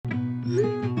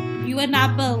You would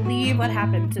not believe what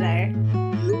happened today.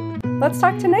 Let's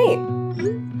talk tonight.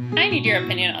 I need your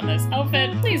opinion on this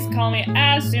outfit. Please call me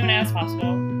as soon as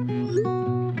possible.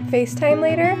 FaceTime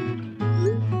later?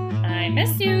 I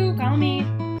miss you. Call me.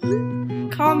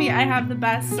 Call me, I have the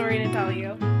best story to tell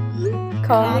you.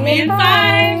 Call me in in 5.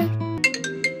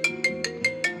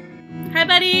 Hi,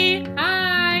 buddy.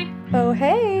 Hi. Oh,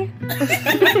 hey.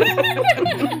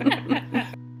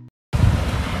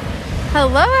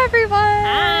 Hello, everyone.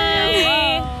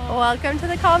 Hi. Welcome to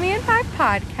the Call Me in 5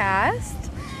 podcast.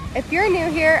 If you're new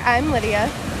here, I'm Lydia.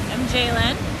 I'm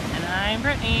Jalen. And I'm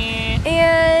Brittany.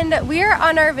 And we are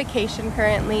on our vacation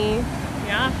currently.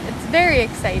 Yeah. It's very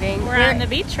exciting. We're on the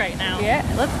beach right now. Yeah,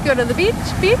 let's go to the beach.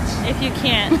 If you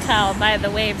can't tell by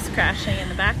the waves crashing in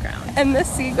the background. And the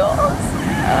seagulls.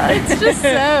 It's just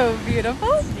so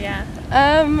beautiful. Yeah.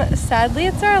 Sadly,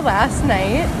 it's our last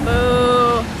night.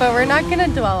 Boo. But we're not going to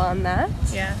dwell on that.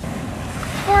 Yeah.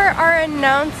 For our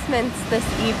announcements this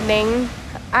evening,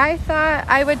 I thought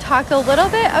I would talk a little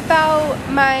bit about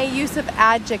my use of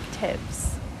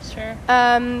adjectives. Sure.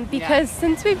 Because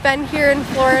since we've been here in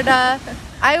Florida,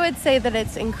 I would say that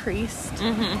it's increased.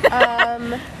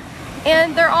 Mm-hmm.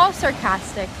 And they're all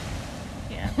sarcastic.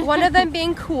 Yeah. One of them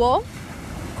being cool.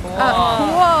 Cool.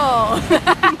 Cool.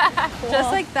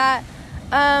 Just like that.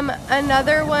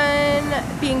 Another one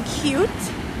being cute.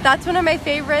 That's one of my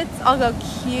favorites. I'll go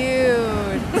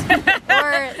cute.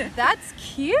 Or that's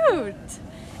cute.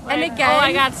 Like, and again,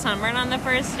 I got sunburned on the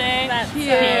first day. That's cute.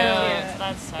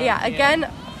 That's so yeah, cute. again,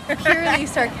 purely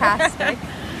sarcastic.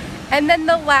 And then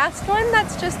the last one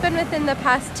that's just been within the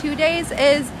past 2 days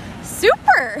is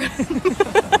super.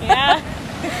 Yeah.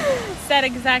 Said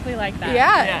exactly like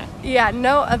that. Yeah,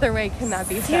 no other way can that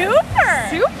be said.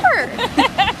 Super.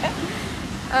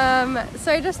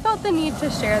 So I just felt the need to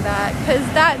share that because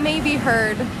that may be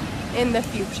heard in the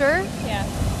future. Yeah.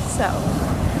 So.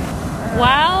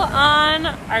 While on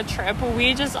our trip,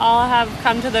 we just all have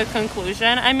come to the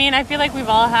conclusion. I mean, I feel like we've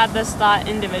all had this thought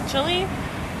individually,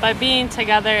 but being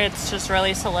together, it's just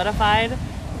really solidified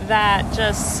that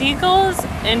just seagulls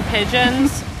and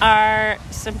pigeons are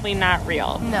simply not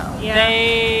real. No.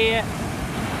 Yeah.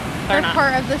 They're not.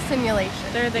 part of the simulation.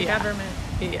 They're the government.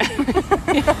 Yeah.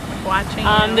 Watching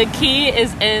The key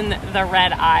is in the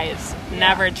red eyes.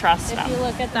 Never trust them. If you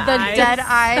look at the The eyes, dead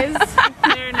eyes.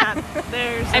 they're not.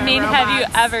 There's. I mean, have you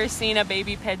robots. ever seen a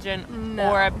baby pigeon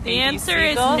No. or a baby The answer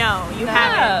is seagull? no. You No.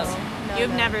 haven't. No, You've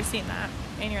no. never seen that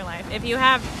in your life. If you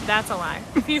have, that's a lie.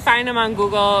 If you find them on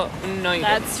Google, no, you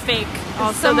That's fake.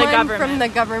 Also, Someone the government. from the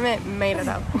government made it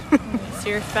up. It's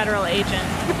your federal agent.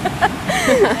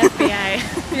 FBI.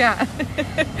 Yeah.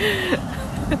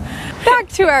 Back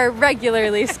to our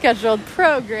regularly scheduled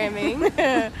programming.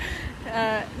 Welcome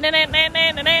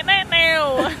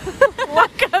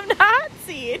to Hot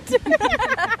Seat.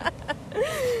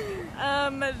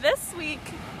 This week,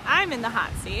 I'm in the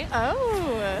hot seat.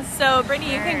 Oh. So,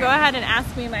 Brittany, you can go ahead and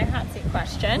ask me my hot seat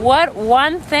question. What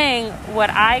one thing would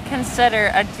I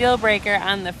consider a deal breaker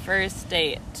on the first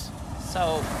date?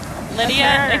 So,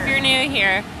 Lydia, Sure. if you're new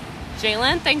here,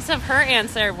 Jalen thinks of her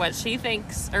answer, what she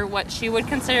thinks or what she would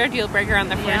consider a deal breaker on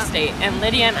the first date, and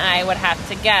Lydia and I would have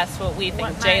to guess what we think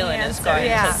What my Jalen is answer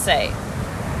going is. to say.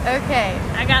 Okay.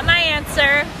 I got my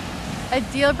answer. A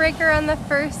deal breaker on the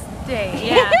first date.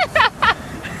 Yeah.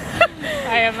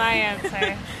 I have my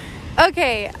answer.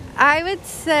 Okay, I would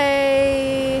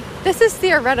say this is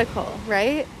theoretical,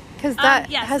 right? Because that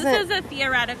Yes, hasn't. this is a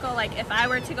theoretical, like, if I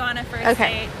were to go on a first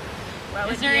Okay. date, what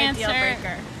would Is be your a deal answer-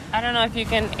 breaker? I don't know if you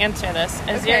can answer this.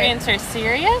 Is your Okay. answer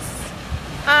serious?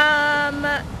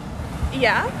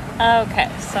 Yeah. Okay,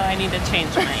 so I need to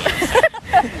change my answer.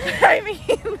 I mean,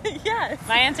 yes.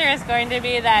 My answer is going to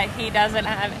be that he doesn't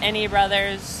have any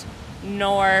brothers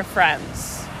nor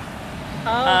friends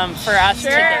for us to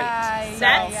sure. date.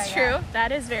 That's true.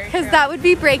 That is very true. Because that would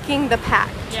be breaking the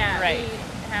pact. yeah, Right.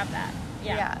 we have that.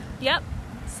 Yeah. Yep.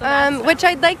 So that's Which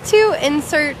I'd like to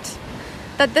insert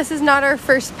that this is not our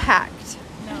first pact.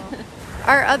 no.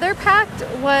 Our other pact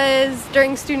was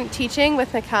during student teaching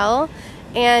with Mikkel,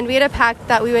 and we had a pact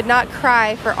that we would not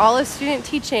cry for all of student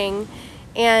teaching,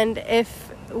 and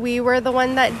if we were the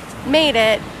one that made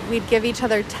it, we'd give each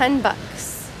other $10. I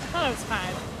thought it was 5.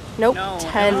 Nope, No,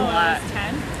 10. it was a lot.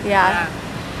 10. Yeah.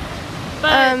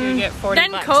 But You get 40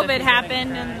 then bucks if COVID you didn't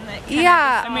happened, cry. and it kinda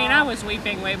Yeah. I mean, I was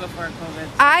weeping way before COVID.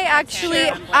 I actually,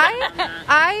 Sure.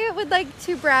 I would like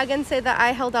to brag and say that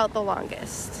I held out the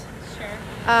longest. Sure.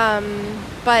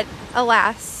 But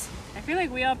alas. I feel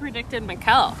like we all predicted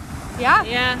Mikkel. Yeah.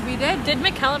 Yeah. We did. Did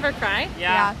Mikkel ever cry?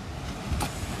 Yeah.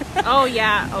 Oh,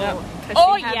 yeah. Oh, Yep. 'cause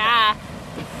Oh, she had yeah.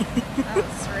 That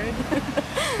was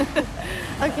rude.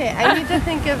 Okay, I need to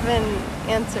think of an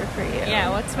answer for you.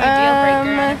 Yeah, what's my deal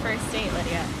breaker on a first date,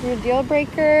 Lydia? Your deal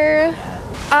breaker.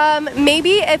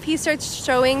 Maybe if he starts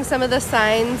showing some of the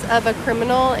signs of a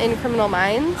criminal in Criminal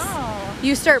Minds,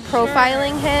 you start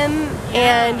profiling him,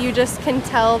 and you just can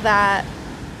tell that.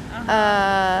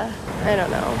 I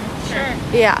don't know. Sure.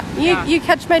 Yeah. You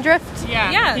catch my drift?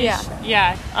 Yeah. Yeah.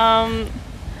 Yeah.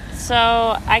 So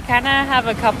I kind of have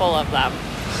a couple of them.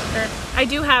 Sure. I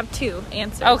do have 2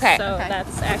 answers. Okay. So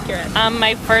that's accurate.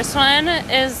 My first one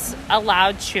is a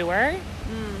loud chewer.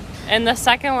 And the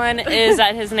second one is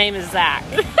that his name is Zach.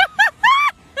 Because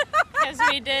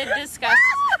we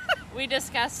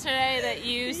discussed today that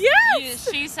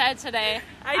she said today,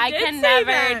 I can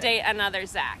never date another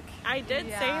Zach. I did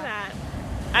say that.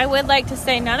 I would like to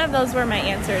say none of those were my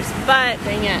answers, but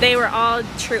they were all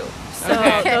true.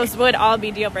 So those would all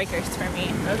be deal breakers for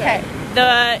me. Okay.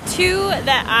 The 2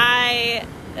 that I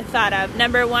thought of,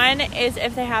 number 1 is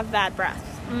if they have bad breath.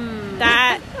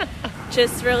 That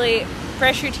just really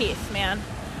brush your teeth, man.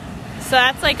 So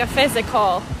that's like a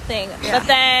physical thing. Yeah. But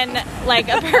then like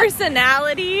a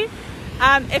personality,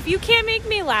 if you can't make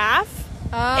me laugh,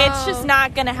 it's just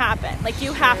not gonna happen. Like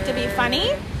you have to be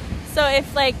funny. So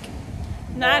if like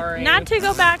not to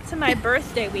go back to my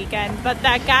birthday weekend, but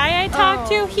that guy I talked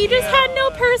to, he just had no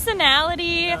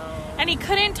personality, and he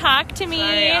couldn't talk to me.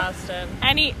 Sorry, Austin.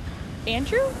 And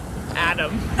Andrew?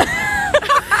 Adam. What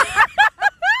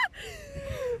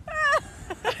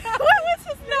was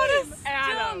his name?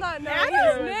 Still not knowing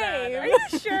Adam. his name. Are you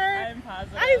sure? I'm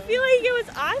positive. I feel like it was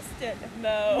Austin.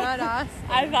 No. Not us.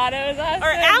 I thought it was Austin.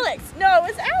 Or Alex. No, it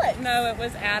was Alex. No, it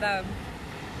was Adam.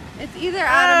 It's either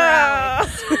Adam or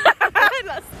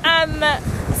Alex.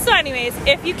 So anyways,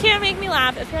 if you can't make me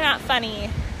laugh, if you're not funny,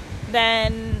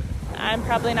 then I'm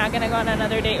probably not going to go on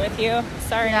another date with you.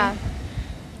 Sorry. Yeah.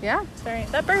 Sorry.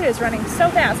 That bird is running so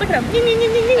fast. Look at him.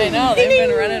 I know, they've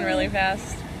been running really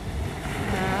fast.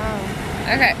 Wow.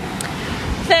 Okay.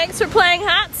 Thanks for playing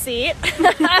hot seat.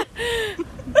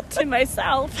 To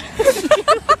myself.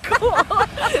 Cool.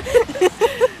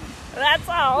 That's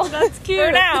all. That's cute.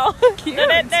 For now. Cute.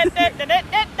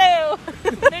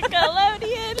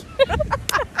 Nickelodeon.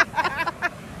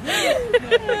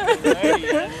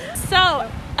 So,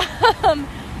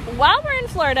 while we're in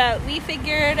Florida, we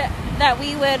figured that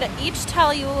we would each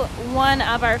tell you one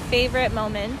of our favorite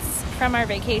moments from our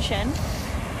vacation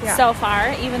so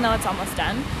far, even though it's almost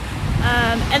done.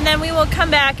 And then we will come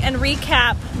back and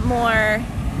recap more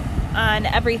on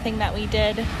everything that we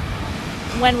did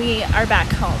when we are back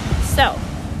home. So,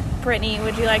 Brittany,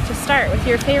 would you like to start with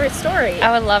your favorite story?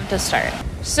 I would love to start.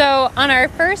 So on our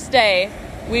first day,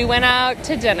 we went out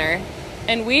to dinner,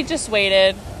 and we just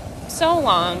waited so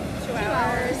long. 2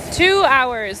 hours. 2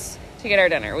 hours to get our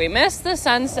dinner. We missed the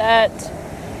sunset,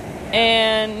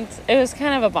 and it was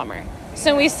kind of a bummer.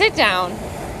 So we sit down,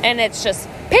 and it's just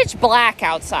pitch black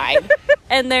outside,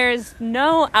 and there's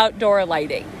no outdoor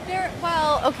lighting.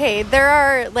 There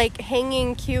are like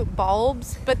hanging cute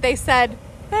bulbs, but they said,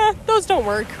 those don't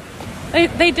work.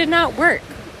 They did not work.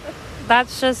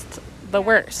 That's just the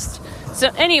worst. So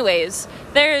anyways,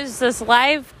 there's this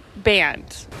live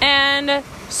band. And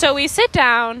so we sit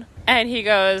down, and he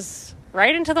goes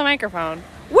right into the microphone,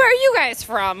 "Where are you guys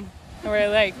from?" And we're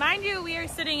like... Mind you, we are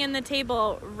sitting in the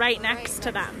table right next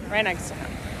to them. Right next to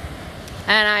him.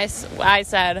 And I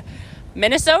said,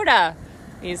 "Minnesota."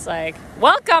 He's like,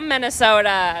 "Welcome, Minnesota."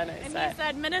 And He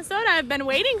said, "Minnesota, I've been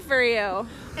waiting for you."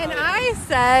 And I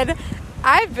said,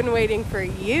 "I've been waiting for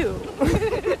you."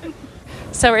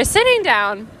 So we're sitting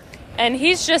down, and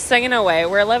he's just singing away.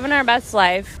 We're living our best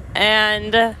life.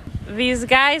 And these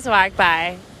guys walk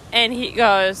by, and he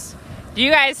goes, "Do you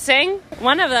guys sing?"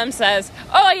 One of them says,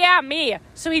 "Oh, yeah, me."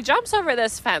 So he jumps over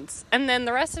this fence, and then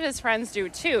the rest of his friends do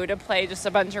too, to play just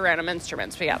a bunch of random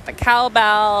instruments. We got the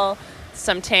cowbell,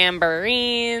 some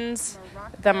tambourines,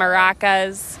 the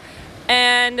maracas.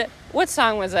 And what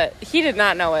song was it? He did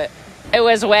not know it. It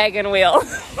was Wagon Wheel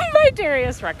by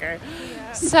Darius Rucker.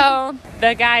 Yeah. So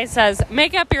the guy says,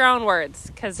 "Make up your own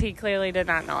words," because he clearly did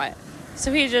not know it.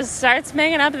 So he just starts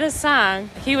making up this song.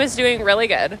 He was doing really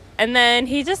good. And then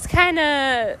he just kind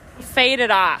of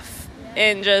faded off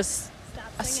and just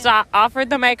offered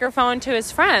the microphone to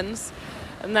his friends.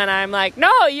 And then I'm like,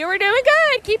 "No, you were doing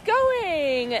good. Keep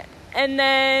going." And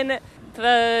then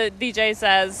the DJ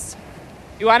says,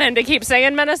 "You want him to keep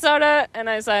singing Minnesota?" And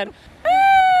I said,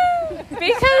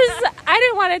 because I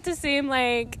didn't want it to seem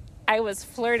like I was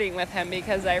flirting with him,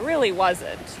 because I really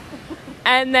wasn't.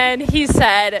 And then he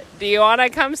said, "Do you want to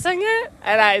come sing it?"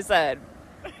 And I said,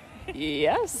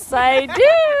 "Yes, I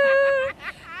do."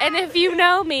 And if you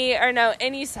know me or know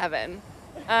any Seven,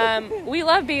 We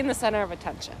love being the center of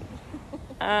attention.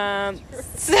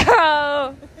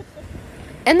 So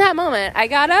in that moment, I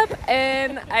got up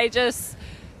and I just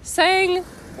sang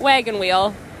Wagon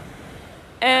Wheel.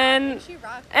 And She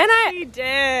rocked. She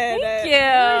did. Thank you. You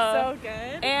were so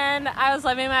good. And I was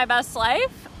living my best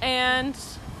life, and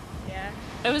Yeah.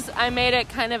 I made it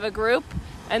kind of a group,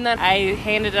 and then I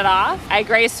handed it off. I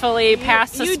gracefully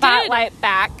passed the you spotlight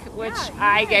back, which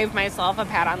I gave myself a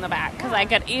pat on the back because I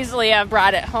could easily have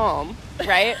brought it home,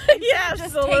 right? Yeah,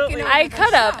 absolutely. taken I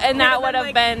could have, and that would Would've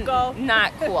have been been like, go.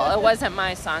 not cool. It wasn't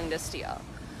my song to steal.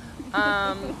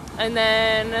 And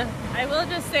then I will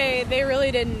just say they really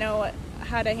didn't know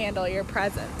how to handle your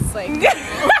presence. Like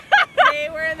they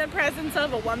were in the presence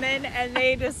of a woman and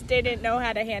they just didn't know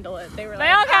how to handle it. They were they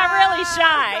like, all got really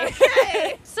shy.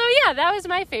 okay. So yeah, that was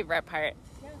my favorite part.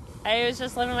 I was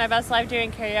just living my best life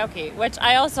doing karaoke, which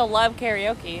I also love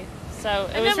karaoke. So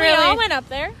it And was then really we all went up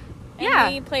there. And Yeah.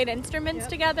 we played instruments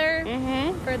together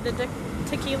for the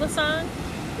tequila song.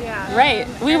 Yeah. right.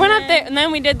 We and went up then- there, and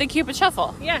then we did the Cupid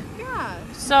Shuffle. Yeah. Yeah.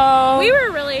 So We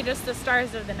were really just the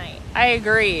stars of the night. I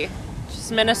agree.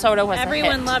 Just Minnesota was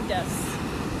Everyone a hit. loved us.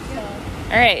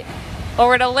 All right,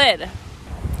 over to Lid.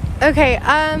 Okay,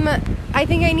 I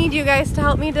think I need you guys to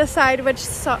help me decide which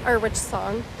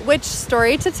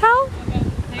story to tell.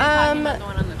 The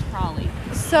one on the trolley.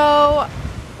 So,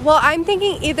 well, I'm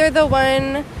thinking either the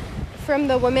one from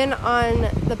the woman on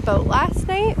the boat last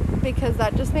night, because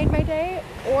that just made my day,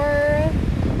 or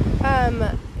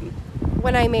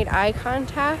when I made eye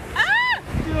contact.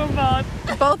 Do them both.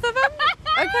 Both of them?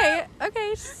 Okay.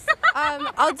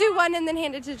 I'll do one and then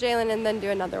hand it to Jalen and then do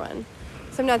another one.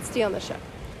 So I'm not stealing the show.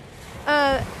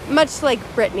 Much like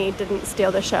Brittany didn't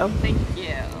steal the show. Thank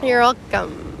you. You're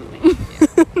welcome.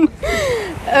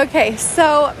 Okay,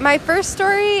 so my first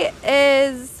story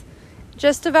is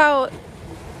just about,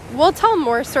 we'll tell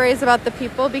more stories about the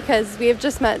people because we have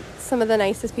just met some of the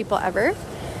nicest people ever.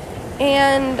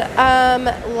 And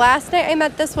last night I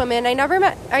met this woman. I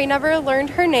never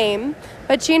learned her name,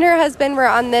 but she and her husband were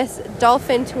on this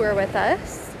dolphin tour with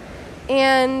us.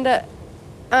 And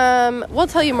we'll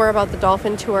tell you more about the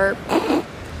dolphin tour.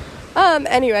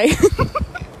 Anyway.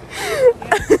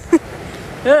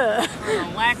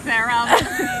 Whack that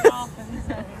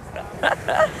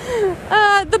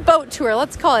around. The boat tour,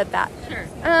 let's call it that. Sure.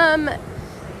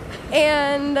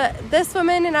 And this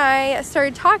woman and I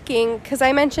started talking because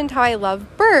I mentioned how I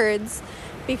love birds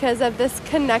because of this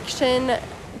connection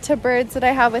to birds that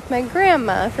I have with my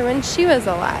grandma from when she was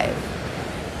alive.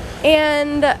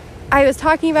 And I was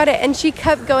talking about it and she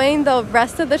kept going the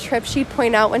rest of the trip. She'd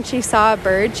point out when she saw a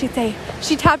bird. She'd say,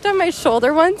 she tapped on my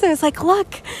shoulder once and was like,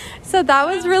 look. So that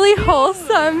was really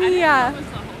wholesome. Yeah.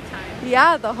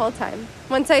 Yeah, the whole time.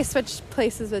 Once I switched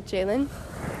places with Jalen.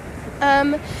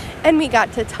 And we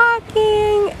got to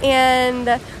talking,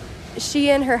 and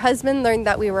she and her husband learned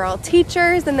that we were all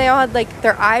teachers, and they all had like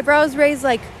their eyebrows raised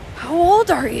like, how old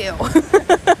are you?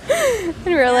 And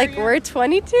we were like, we're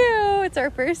 22. It's our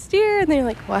first year. And they're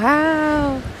like,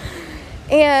 wow.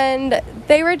 And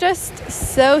they were just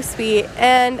so sweet.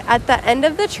 And at the end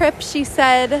of the trip, she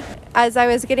said, as I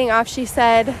was getting off, she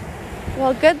said,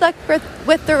 well, good luck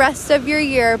with the rest of your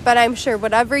year, but I'm sure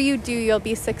whatever you do, you'll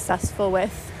be successful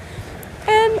with.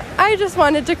 And I just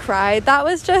wanted to cry. That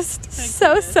was just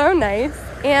so nice.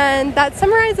 And that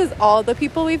summarizes all the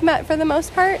people we've met for the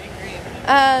most part.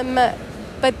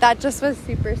 But that just was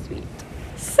super sweet.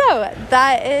 So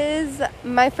that is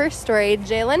my first story.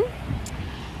 Jalen?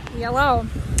 Yellow.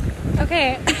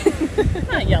 Okay.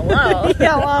 Not yellow.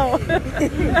 Yellow.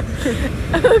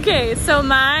 Okay, so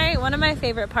one of my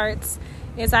favorite parts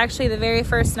is actually the very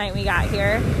first night we got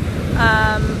here.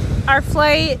 Our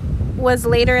flight was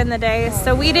later in the day,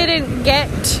 so we didn't get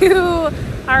to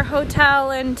our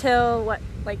hotel until what,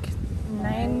 like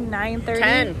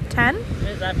 9:30? 10? It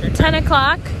was after 10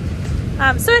 o'clock.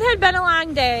 So it had been a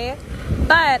long day,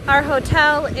 but our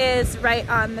hotel is right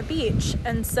on the beach,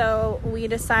 and so we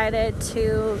decided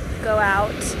to go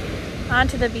out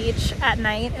onto the beach at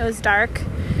night. It was dark.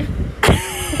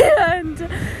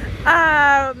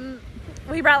 And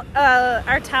we brought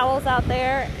our towels out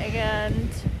there, and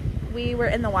we were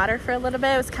in the water for a little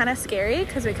bit. It was kind of scary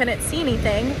because we couldn't see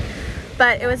anything,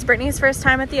 but it was Brittany's first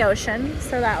time at the ocean,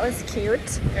 so that was cute.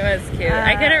 It was cute.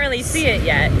 I couldn't really see it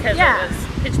yet because yeah. it was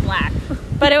pitch black.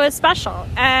 But it was special.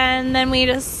 And then we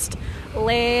just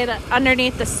laid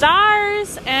underneath the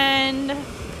stars and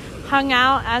hung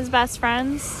out as best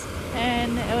friends,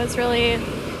 and it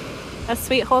a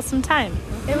sweet, wholesome time.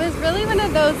 It was really one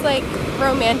of those, like,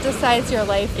 romanticize your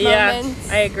life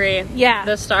moments. I agree. Yeah.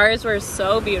 The stars were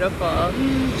so beautiful.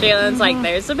 Jalen's like,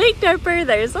 there's a big dipper,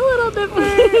 there's a little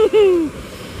dipper.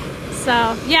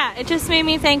 So, yeah, it just made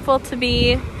me thankful to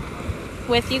be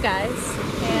with you guys.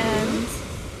 And,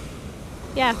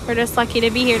 yeah, we're just lucky to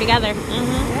be here together.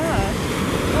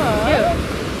 Yeah.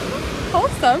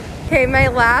 Wholesome. Okay, my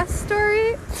last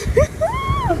story.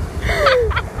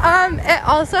 It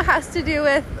also has to do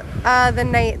with the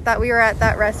night that we were at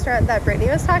that restaurant that Brittany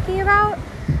was talking about.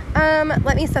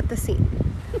 Let me set the scene.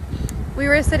 We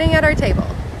were sitting at our table.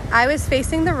 I was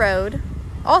facing the road,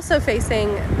 also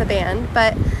facing the band,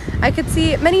 but I could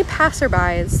see many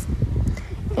passerbys.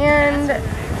 And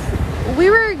we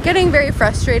were getting very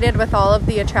frustrated with all of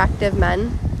the attractive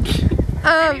men.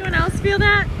 Anyone else feel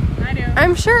that? I do.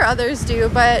 I'm sure others do,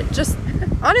 but just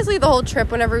honestly, the whole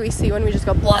trip, whenever we see one, we just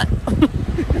go, blah.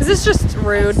 This is just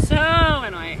rude. So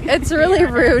annoying. It's really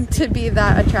rude to be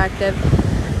that attractive.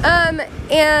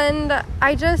 And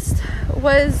I just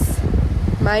was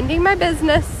minding my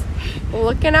business,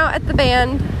 looking out at the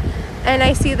band, and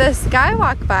I see this guy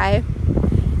walk by,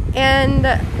 and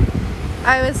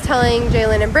I was telling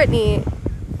Jalen and Brittany,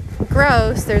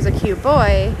 gross, there's a cute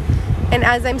boy. And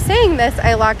as I'm saying this,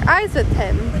 I lock eyes with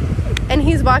him, and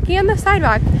he's walking on the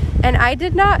sidewalk, and I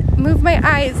did not move my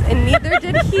eyes, and neither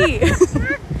did he.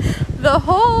 The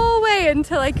whole way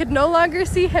until I could no longer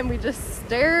see him. We just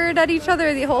stared at each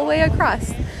other the whole way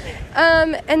across.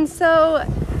 And so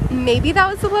maybe that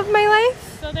was the love of my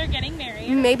life. So they're getting married.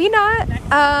 Maybe not.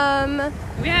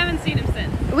 We haven't seen him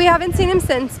since. We haven't seen him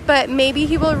since, but maybe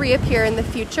he will reappear in the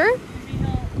future.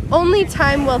 Only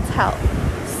time will tell.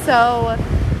 So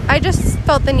I just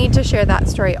felt the need to share that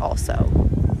story also.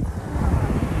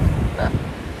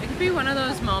 It could be one of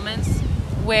those moments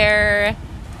where,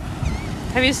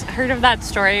 have you heard of that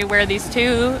story where these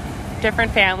two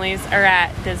different families are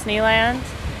at Disneyland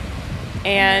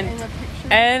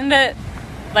and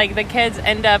like the kids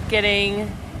end up getting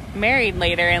married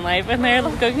later in life, and they're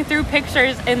going through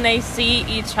pictures and they see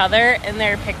each other in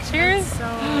their pictures?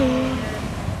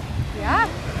 Yeah,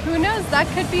 who knows? That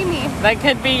could be me. That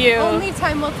could be you. Only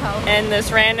time will tell. And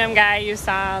this random guy you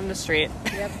saw on the street.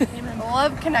 Yep.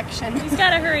 Love connection. He's got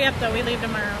to hurry up, though. We leave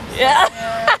tomorrow. Yeah.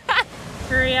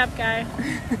 Hurry up, guy.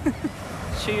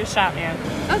 Shoot your shot, man.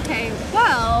 Okay,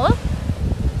 well,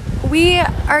 we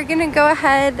are going to go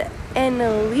ahead and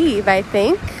leave, I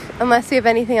think, unless you have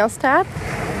anything else to add.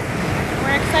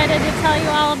 We're excited to tell you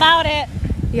all about it.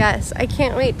 Yes, I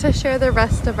can't wait to share the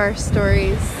rest of our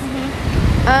stories.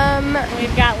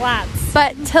 We've got lots.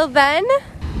 But till then,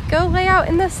 go lay out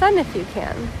in the sun if you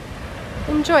can.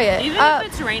 Enjoy it. Even if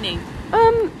it's raining.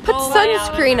 Put go lay out in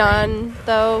sunscreen the on,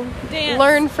 though. Dance.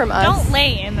 Learn from us. Don't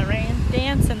lay in the rain.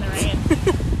 Dance in the rain.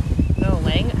 No,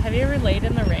 laying. Have you ever laid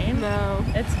in the rain? No.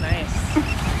 It's nice.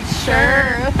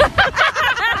 Sure.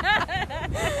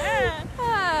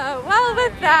 Well,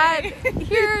 with that,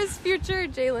 here's future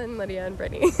Jalen, Lydia, and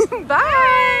Brittany. Bye.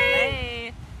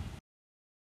 Hey.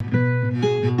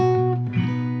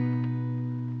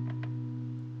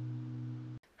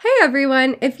 Hey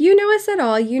everyone, if you know us at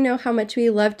all, you know how much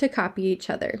we love to copy each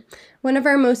other. One of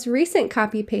our most recent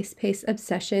copy-paste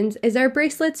obsessions is our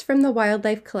bracelets from the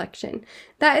Wildlife Collection.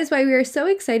 That is why we are so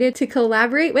excited to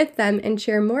collaborate with them and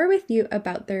share more with you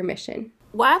about their mission.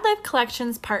 Wildlife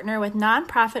Collections partner with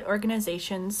nonprofit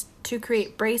organizations to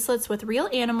create bracelets with real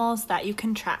animals that you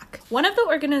can track. One of the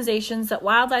organizations that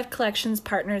Wildlife Collections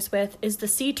partners with is the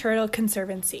Sea Turtle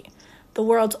Conservancy, the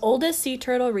world's oldest sea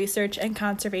turtle research and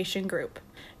conservation group.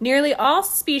 Nearly all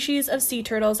species of sea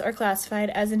turtles are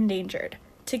classified as endangered.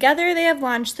 Together, they have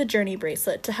launched the Journey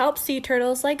bracelet to help sea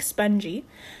turtles like Spongy,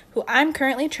 who I'm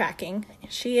currently tracking.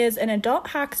 She is an adult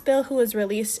hawksbill who was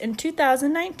released in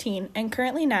 2019 and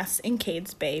currently nests in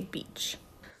Cades Bay Beach.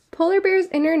 Polar Bears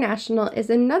International is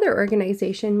another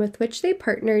organization with which they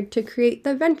partnered to create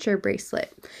the Venture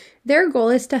bracelet. Their goal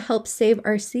is to help save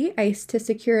our sea ice to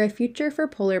secure a future for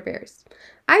polar bears.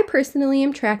 I personally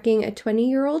am tracking a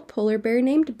 20-year-old polar bear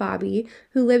named Bobby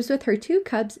who lives with her 2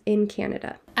 cubs in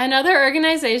Canada. Another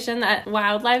organization that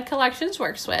Wildlife Collections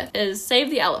works with is Save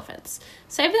the Elephants.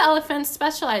 Save the Elephants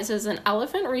specializes in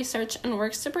elephant research and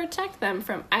works to protect them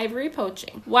from ivory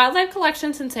poaching. Wildlife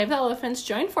Collections and Save the Elephants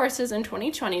joined forces in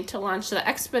 2020 to launch the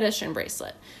Expedition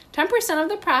bracelet. 10% of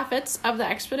the profits of the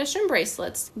Expedition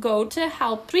bracelets go to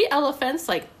help 3 elephants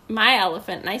like my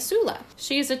elephant, Nisula.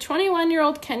 She is a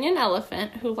 21-year-old Kenyan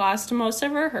elephant who lost most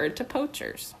of her herd to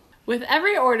poachers. With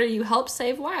every order, you help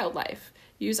save wildlife.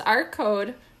 Use our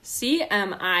code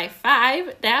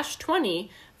CMI5-20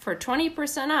 for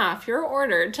 20% off your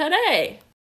order today.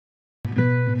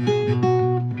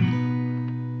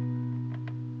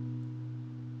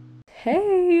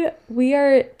 Hey, we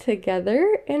are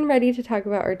together and ready to talk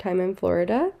about our time in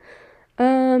Florida.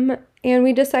 And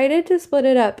we decided to split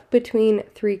it up between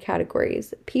 3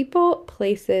 categories: people,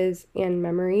 places, and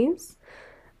memories.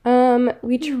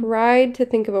 We tried to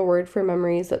think of a word for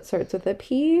memories that starts with a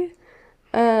P.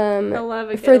 I love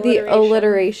a good For the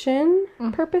alliteration.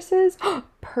 purposes.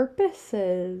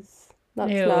 Purposes.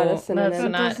 That's Ew, not a that's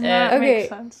synonym. not Does not it. Okay. make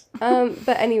sense.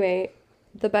 But anyway,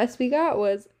 the best we got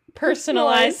was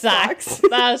Personalized socks.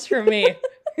 That was for me.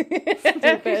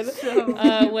 Stupid.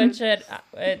 Which it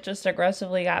just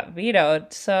aggressively got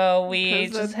vetoed. So we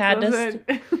just had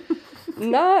to.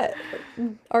 Not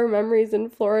our memories in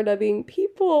Florida being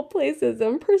people, places,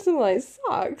 and personalized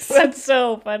socks. That's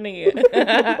so funny.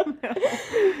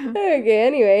 Okay,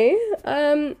 anyway.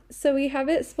 So we have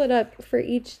it split up for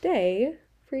each day,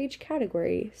 for each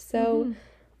category. So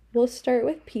we'll start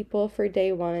with people for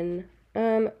day 1.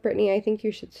 Brittany, I think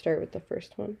you should start with the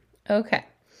first one. Okay.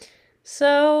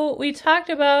 So we talked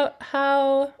about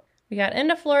how we got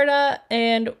into Florida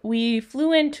and we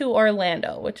flew into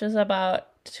Orlando, which is about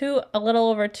a little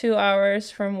over 2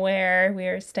 hours from where we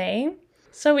were staying.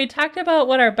 So we talked about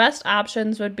what our best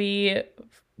options would be,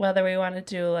 whether we want to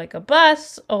do like a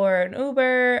bus or an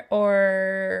Uber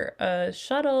or a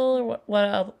shuttle,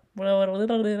 or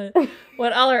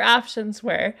what other options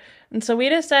were. And so we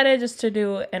decided just to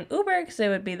do an Uber because it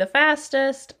would be the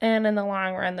fastest and in the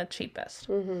long run the cheapest.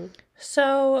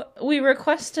 So we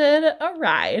requested a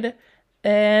ride,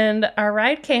 and our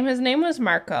ride came. His name was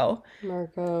Marco.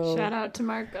 Marco. Shout out to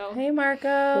Marco. Hey,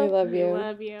 Marco. We love you.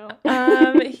 Love you.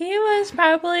 He was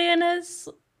probably in his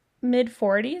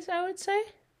mid-40s, I would say.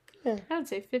 I would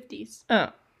say 50s. Oh,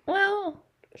 well,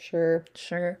 Sure.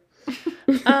 sure.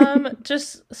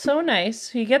 Just so nice.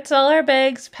 He gets all our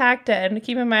bags packed in.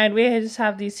 Keep in mind, we just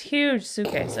have these huge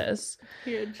suitcases.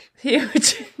 Huge.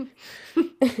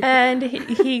 And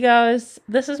he goes,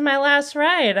 "This is my last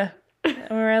ride." And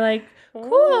we're like,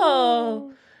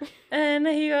 "Cool." And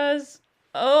he goes,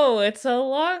 "Oh, it's a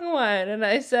long one." And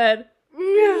I said,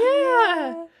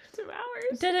 "Yeah. 2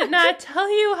 hours. Did it not tell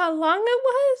you how long it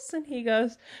was?" And he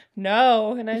goes,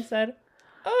 "No." And I said,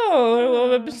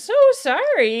 "Oh, I'm so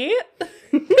sorry."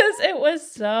 Because it was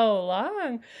so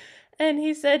long. And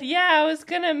he said, "Yeah, I was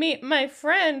going to meet my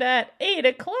friend at 8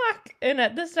 o'clock. And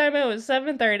at this time it was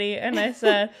 7:30. And I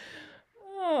said,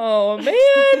 "Oh,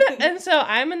 man." And so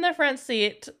I'm in the front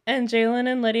seat, and Jalen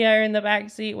and Lydia are in the back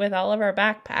seat with all of our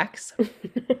backpacks.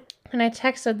 And I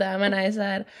texted them, and I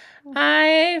said,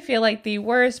 "I feel like the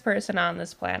worst person on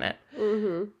this planet."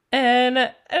 And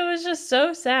it was just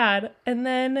so sad. And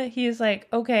then he's like,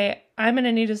 "Okay, I'm going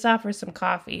to need to stop for some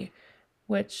coffee,"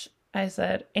 which I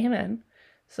said, "Amen."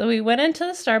 So we went into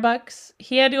the Starbucks.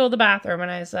 He had to go to the bathroom,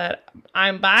 and I said,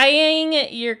 "I'm buying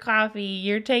your coffee.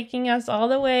 You're taking us all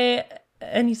the way."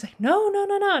 And he's like, No.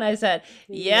 And I said,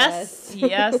 yes,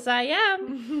 I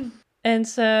am. And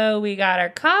so we got our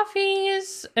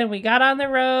coffees, and we got on the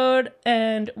road,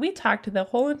 and we talked the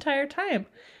whole entire time.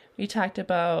 We talked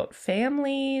about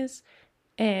families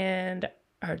and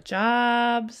our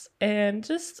jobs and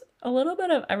just a little bit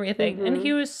of everything. And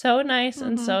he was so nice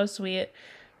and so sweet.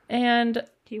 And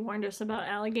He warned us about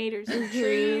alligators and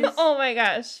trees. oh my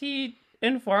gosh, he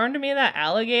informed me that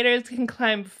alligators can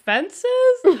climb fences.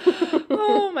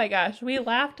 Oh my gosh, we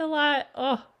laughed a lot.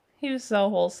 Oh, he was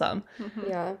so wholesome.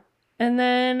 Yeah. And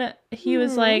then he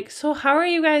was like, "So how are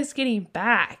you guys getting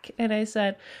back?" And I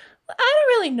said, "I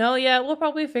don't really know yet. We'll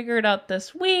probably figure it out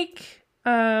this week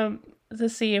to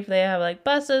see if they have like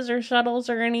buses or shuttles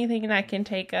or anything that can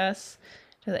take us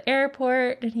to the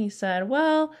airport." And he said,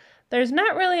 "Well, there's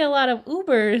not really a lot of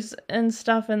Ubers and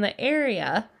stuff in the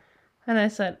area." And I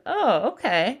said, "Oh,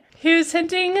 okay." He was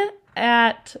hinting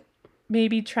at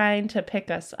maybe trying to pick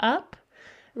us up.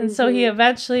 And so he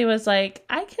eventually was like,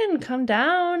 "I can come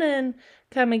down and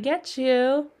come and get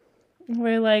you." And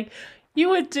we're like, "You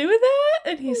would do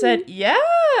that?" And he said,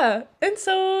 "Yeah." And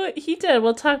so he did.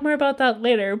 We'll talk more about that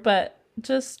later, but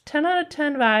just 10 out of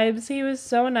 10 vibes. He was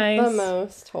so nice. The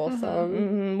most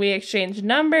wholesome. We exchanged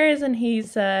numbers, and he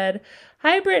said,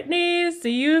 "Hi, Brittany,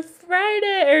 see you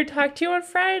Friday, or talk to you on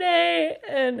Friday."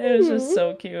 And it was just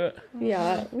so cute.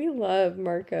 Yeah, we love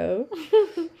Marco.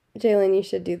 Jalen, you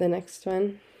should do the next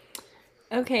one.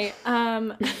 Okay,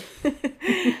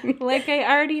 like I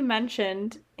already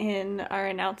mentioned in our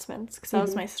announcements, because that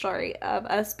was my story of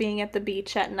us being at the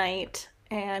beach at night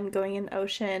and going in the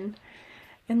ocean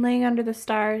and laying under the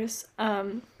stars.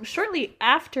 Shortly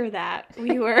after that,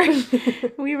 we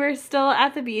were still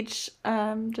at the beach,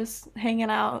 just hanging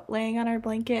out, laying on our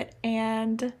blanket,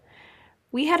 and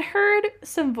we had heard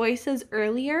some voices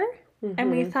earlier,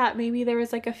 and we thought maybe there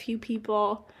was like a few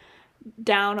people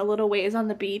down a little ways on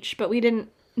the beach, but we didn't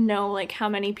know like how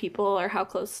many people or how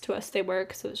close to us they were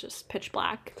because it was just pitch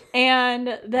black.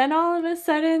 And then all of a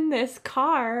sudden this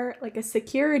car, like a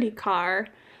security car,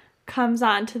 comes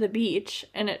onto the beach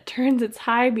and it turns its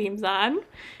high beams on,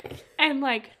 and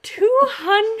like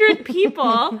 200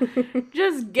 people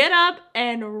just get up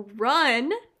and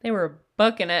run. They were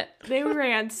booking it. They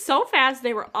ran so fast,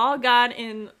 they were all gone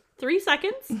in 3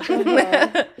 seconds.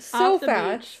 So Off the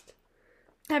fast. beach.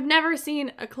 I've never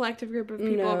seen a collective group of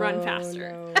people run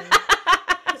faster. No.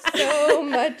 So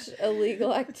much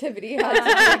illegal activity has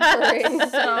been occurring.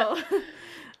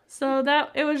 So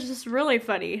that it was just really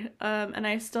funny, and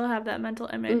I still have that mental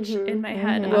image in my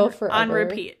head Will on forever.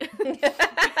 repeat.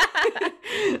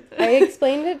 I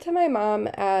explained it to my mom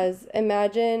as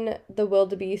imagine the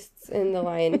wildebeests in The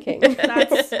Lion King.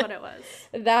 That's what it was.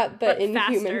 That, but in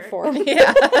human faster. form.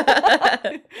 Yeah.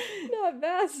 Not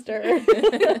faster.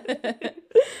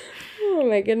 Oh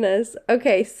my goodness.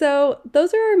 Okay, so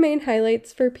those are our main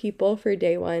highlights for people for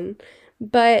day one.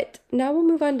 But now we'll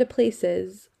move on to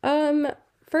places.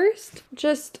 First,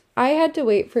 I had to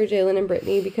wait for Jalen and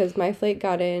Brittany because my flight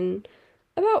got in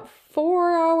about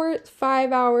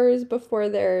 5 hours before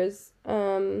theirs.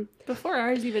 Before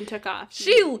ours even took off.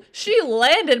 She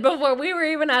landed before we were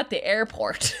even at the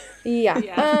airport. Yeah.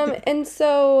 Yeah. And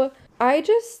so I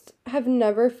just have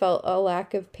never felt a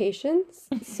lack of patience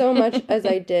so much as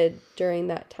I did during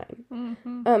that time.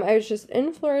 I was just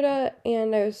in Florida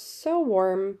and I was so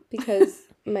warm because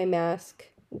my mask,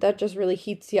 that just really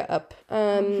heats you up.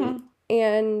 And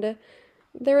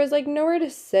there was like nowhere to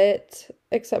sit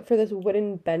except for this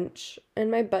wooden bench,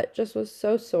 and my butt just was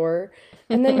so sore.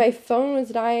 And then my phone was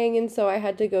dying, and so I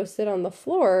had to go sit on the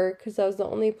floor because that was the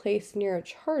only place near a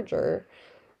charger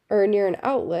or near an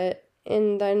outlet.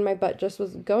 And then my butt just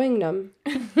was going numb.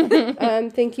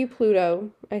 Thank you,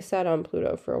 Pluto. I sat on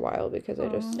Pluto for a while because I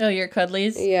just... Oh, your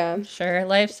cuddlies? Yeah. Sure,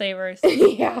 lifesavers.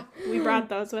 Yeah. We brought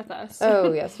those with us.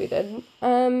 Oh, yes, we did.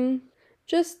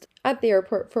 Just at the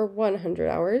airport for 100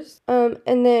 hours. And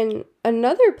then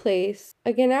another place,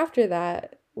 again after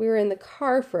that, we were in the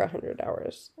car for 100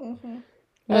 hours. With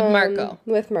Marco.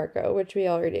 With Marco, which we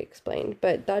already explained.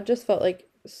 But that just felt like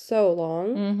so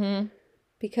long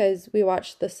because we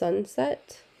watched the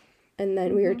sunset and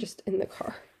then we were just in the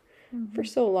car for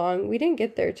so long. We didn't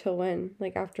get there till when?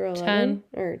 Like after 11? 10.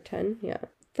 Or 10, yeah.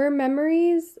 For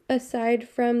memories, aside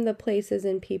from the places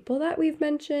and people that we've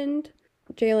mentioned,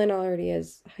 Jalen already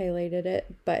has highlighted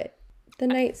it, but the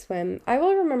night swim, I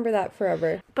will remember that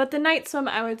forever. But the night swim,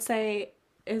 I would say,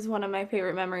 is one of my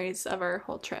favorite memories of our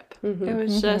whole trip. It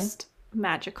was just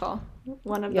magical.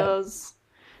 One of those,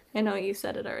 I know you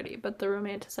said it already, but the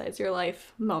romanticize your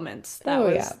life moments.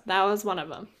 That was one of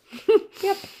them.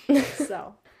 Yep.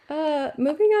 So,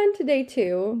 Moving on to day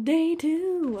 2. day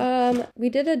 2. We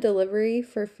did a delivery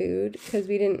for food because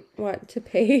we didn't want to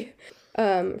pay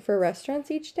for restaurants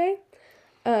each day.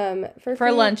 For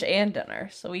food lunch and dinner.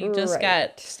 So we just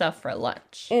got stuff for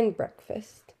lunch. and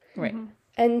breakfast. Right.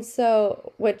 And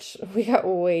so, which we got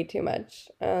way too much.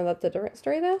 That's a different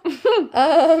story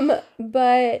though.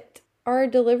 But our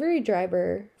delivery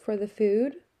driver for the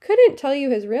food couldn't tell you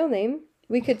his real name.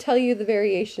 We could tell you the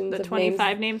variations The of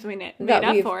 25 names we made that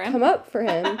up we've for him. come up for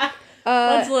him.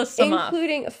 Let's list them off.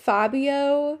 including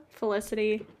Fabio.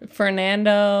 Felicity,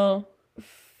 Fernando.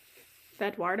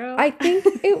 Eduardo, I think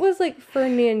it was like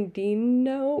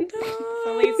Fernandino.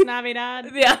 Feliz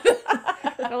Navidad, Yeah.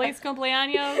 Feliz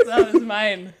Cumpleaños. That was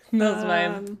mine. That was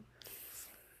mine.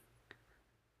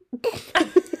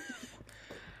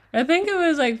 I think it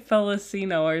was like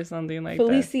Felicino or something like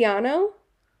Feliciano?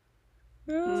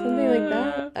 that. Something like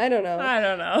that? I don't know. I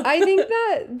don't know. I think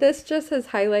that this just has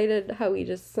highlighted how we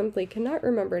just simply cannot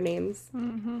remember names.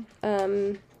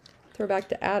 Throwback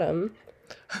to Adam.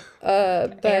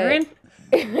 But Aaron?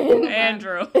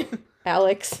 Andrew.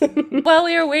 Alex. While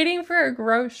we were waiting for our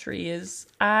groceries,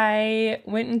 I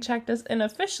went and checked us in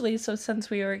officially. So since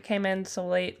came in so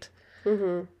late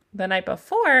the night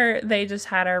before, they just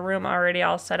had our room already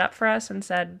all set up for us and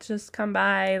said, just come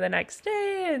by the next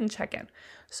day and check in.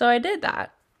 So I did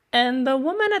that. And the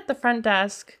woman at the front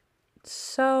desk,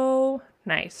 so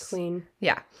nice. Queen.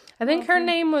 Yeah. I think her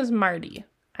name was Marty.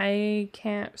 I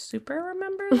can't super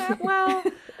remember that well.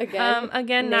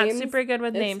 Again, not names super good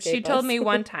with names. She escape told us. me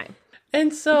one time.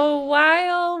 And so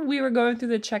while we were going through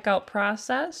the checkout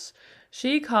process,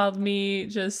 she called me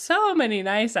just so many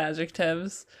nice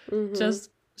adjectives.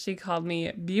 She called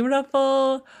me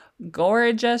beautiful,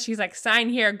 gorgeous. She's like, sign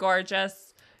here,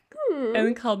 gorgeous. And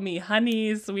then called me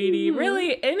honey, sweetie.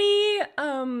 Really, any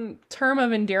term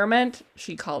of endearment,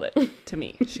 she called it to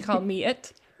me. She called me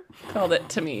it, called it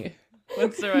to me.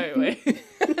 What's the right way?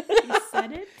 You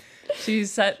said it? She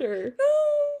said Sure.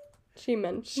 She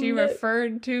mentioned she it.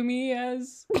 referred to me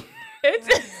as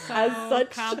it's As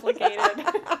such. complicated.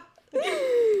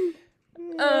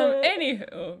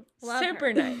 anywho, Love super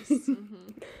her. nice.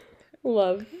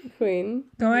 Love Queen.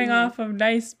 Going off of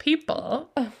nice people.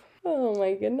 Oh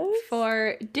my goodness.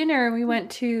 For dinner, we went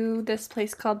to this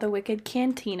place called the Wicked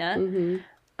Cantina.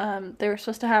 They were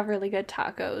supposed to have really good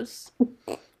tacos.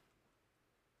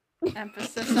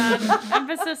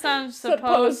 emphasis on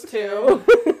supposed to.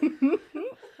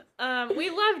 We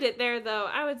loved it there, though.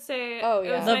 I would say Oh, it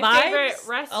yeah. was The my vibes? favorite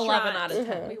restaurant 11 out of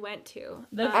 10. we went to.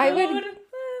 The food, I would-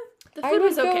 The I food would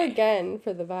was go okay. again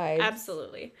for the vibes.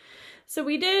 Absolutely. So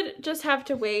we did just have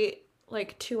to wait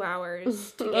like 2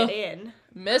 hours to get in.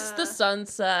 missed the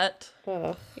sunset.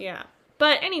 Ugh. Yeah.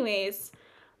 But anyways,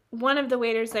 one of the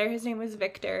waiters there, his name was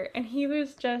Victor, and he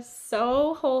was just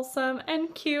so wholesome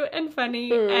and cute and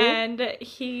funny, and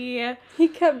he He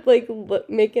kept like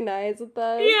making eyes with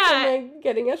us. Yeah. And like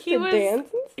getting us He to was- dance.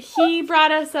 And stuff. he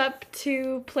brought us up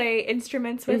to play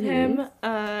instruments with him.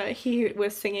 He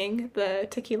was singing the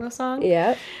tequila song.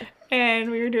 Yep.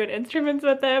 And we were doing instruments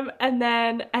with him. And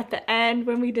then at the end,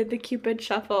 when we did the Cupid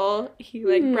Shuffle, he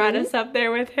like brought us up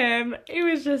there with him. It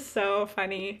was just so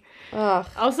funny. Ugh.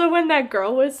 Also, when that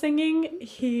girl was singing,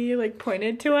 he like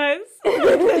pointed to us.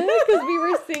 Because we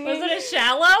were singing. Was it a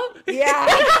shallow?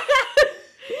 Yeah.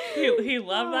 He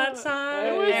loved that song,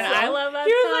 It was and so- I love that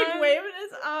He was song. like waving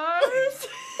his arms.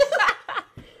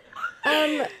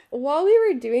 While we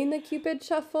were doing the Cupid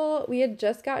Shuffle, we had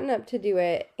just gotten up to do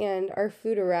it, and our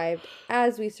food arrived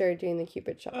as we started doing the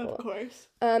Cupid Shuffle. course.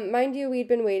 Mind you, we'd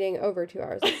been waiting over 2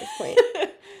 hours at this point.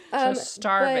 Just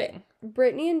starving. But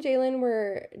Brittany and Jalen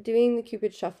were doing the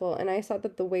Cupid Shuffle, and I saw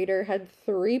that the waiter had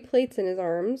 3 plates in his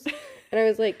arms. And I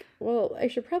was like, well, I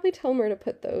should probably tell him where to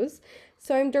put those.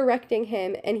 So I'm directing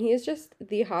him, and he is just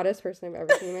the hottest person I've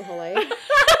ever seen in my whole life.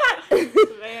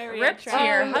 Very Rip to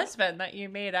your Um, husband that you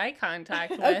made eye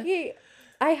contact with. Okay,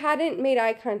 I hadn't made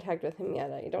eye contact with him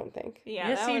yet, I don't think. Yeah,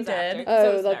 Yes, that you was did. after, 'cause it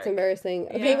Oh, was that's dark. embarrassing.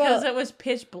 Okay, Because well, it was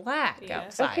pitch black Yeah.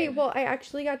 outside. okay, well, I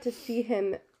actually got to see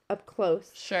him up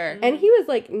close. Sure. And he was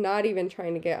like not even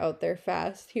trying to get out there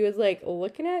fast. He was like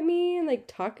looking at me and like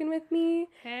talking with me.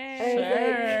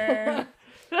 Hey.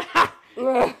 Sure.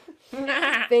 Ugh,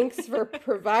 thanks for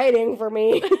providing for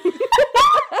me.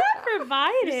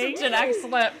 Providing. Such an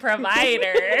excellent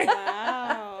provider.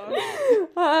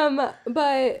 Wow.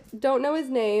 But don't know his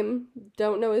name,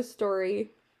 don't know his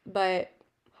story, but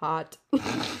hot.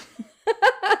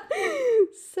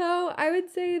 So I would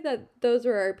say that those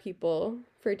were our people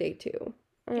for day 2.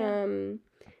 And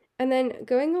then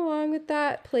going along with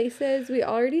that, places, we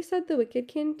already said the Wicked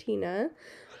Cantina,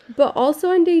 but also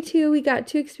on day 2, we got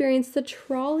to experience the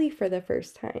trolley for the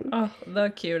first time. Oh, the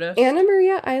cutest. Anna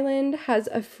Maria Island has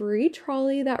a free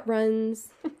trolley that runs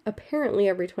apparently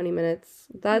every 20 minutes.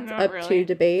 That's Not up really. to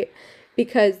debate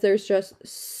because there's just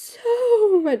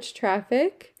so much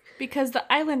traffic. Because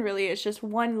the island really is just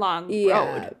one long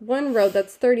Yeah, road. one road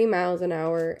that's 30 miles an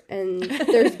hour, and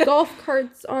there's golf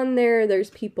carts on there.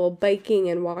 There's people biking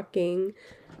and walking.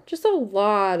 Just a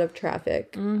lot of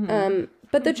traffic.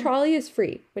 But the trolley is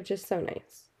free, which is so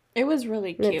nice. It was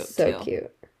really And cute. it's so too.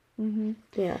 cute.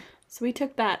 Yeah. So we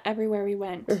took that everywhere we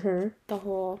went Mhm. the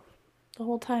whole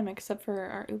time except for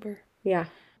our Uber. Yeah.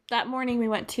 That morning we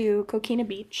went to Coquina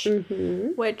Beach,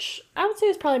 Mm-hmm. which I would say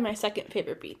is probably my second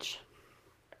favorite beach.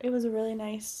 It was a really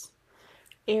nice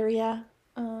area.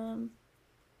 I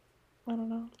don't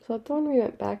know. So that's the one we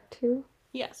went back to.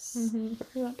 Yes.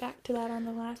 We went back to that on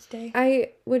the last day.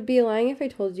 I would be lying if I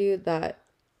told you that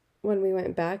when we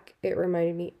went back, it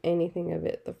reminded me anything of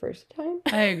it the first time.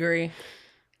 I agree.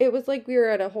 It was like we were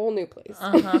at a whole new place.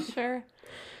 Uh-huh. Sure.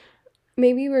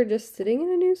 Maybe we're just sitting in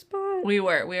a new spot. We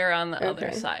were on the other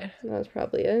Okay. side. That was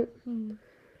probably it.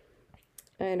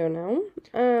 I don't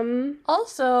know.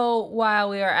 Also, while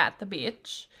we were at the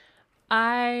beach,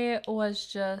 I was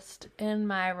just in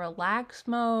my relax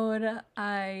mode.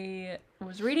 I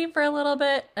was reading for a little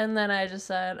bit, and then I just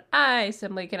said, I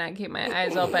simply cannot keep my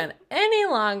eyes open any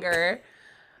longer.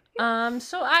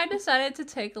 So I decided to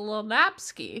take a little nap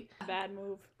ski. Bad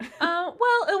move. Well,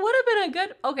 it would have been a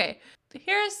good. Okay,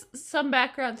 here's some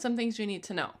background, some things you need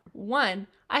to know. 1,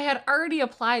 I had already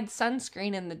applied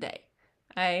sunscreen in the day.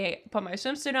 I put my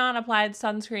swimsuit on, applied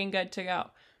sunscreen, good to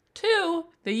go. 2,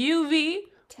 the UV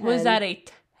was 10. at a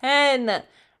 10.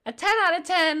 A 10 out of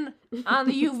 10 on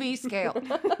the UV scale.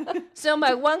 So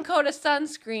my 1 coat of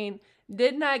sunscreen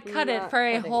did not cut it Not for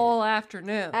a cutting whole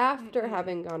afternoon. After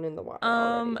having gone in the water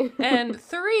already. And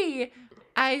 3,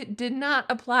 I did not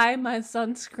apply my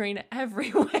sunscreen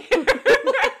everywhere.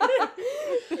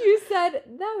 You said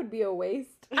that would be a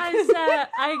waste. I said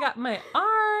I got my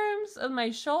arms and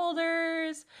my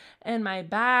shoulders and my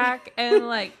back and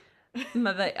like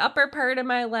the upper part of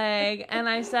my leg, and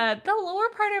I said the lower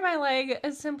part of my leg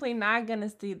is simply not gonna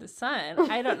see the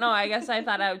sun. I don't know. I guess I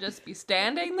thought I would just be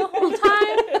standing the whole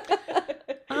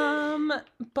time.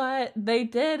 But they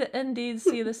did indeed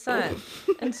see the sun,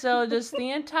 and so just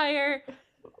the entire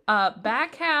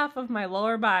back half of my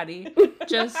lower body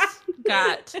just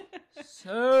got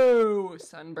so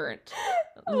sunburnt.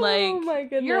 Like, oh my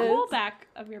goodness. Your whole back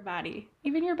of your body,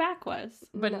 even your back was.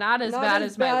 but not as not bad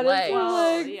as as my bad as legs. your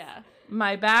legs. Yeah.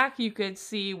 My back, you could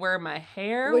see where my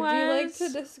hair Would was. you like to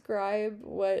describe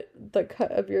what the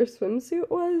cut of your swimsuit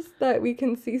was that we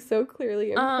can see so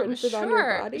clearly imprinted on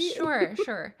your body? Sure.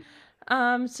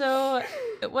 So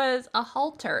it was a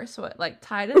halter, so it like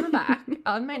tied in the back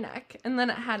on my neck, and then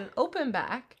it had an open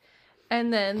back,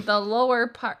 and then the lower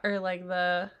part, or like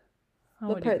the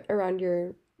part around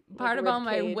your part like, about rib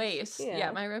my cage. waist, Yeah.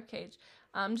 yeah, my rib cage,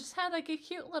 just had like a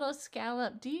cute little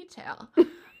scallop detail.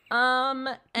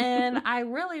 And I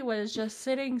really was just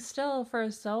sitting still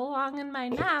for so long in my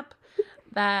nap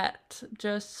that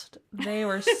just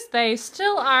they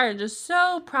still are just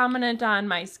so prominent on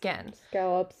my skin.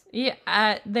 Scallops. Yeah,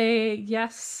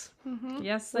 yes,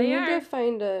 yes We they need are. to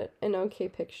find an okay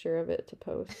picture of it to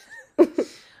post.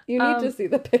 You need to see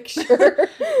the picture.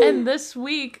 And this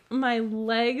week, my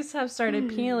legs have started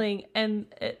peeling, and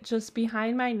it just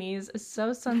behind my knees is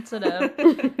so sensitive,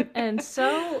 and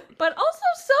so, but also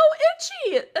so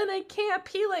itchy, and I can't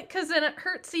peel it because then it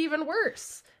hurts even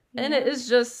worse, and it is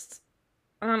just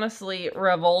honestly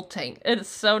revolting. It is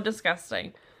so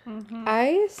disgusting.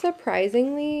 I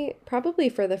surprisingly, probably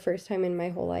for the first time in my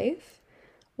whole life,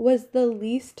 was the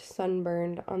least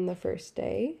sunburned on the first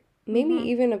day. Maybe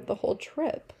even of the whole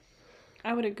trip.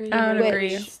 I would agree. I would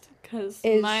agree. Because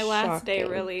is my last day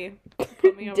shocking. really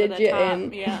put me over Did the you top.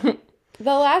 in? Yeah.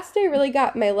 The last day really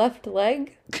got my left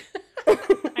leg.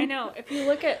 I know. If you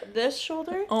look at this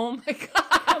shoulder Oh my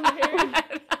god. compared,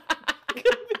 like,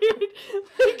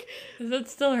 Does it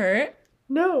still hurt?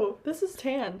 no, this is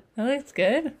tan. That looks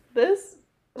good. This,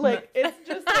 like, it's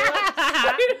just the left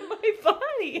side of my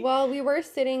body. Well, we were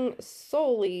sitting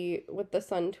solely with the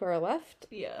sun to our left.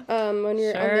 Yeah. When we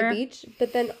were on Sure. the beach,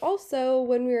 but then also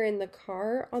when we were in the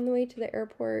car on the way to the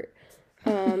airport,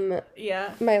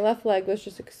 Yeah. my left leg was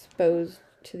just exposed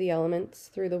to the elements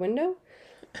through the window.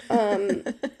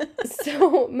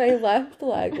 So my left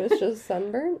leg was just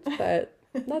sunburnt, but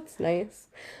that's nice.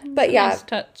 But yeah, Nice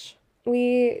touch.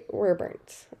 we were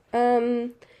burnt.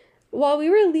 While we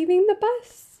were leaving the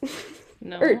bus,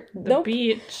 No, Or- the nope.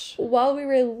 beach. while we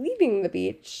were leaving the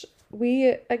beach,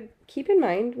 we keep in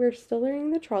mind we're still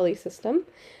learning the trolley system.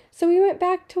 So we went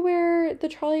back to where the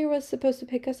trolley was supposed to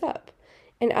pick us up.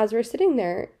 And as we're sitting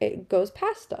there, it goes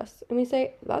past us. And we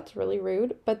say, that's really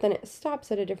rude. But then it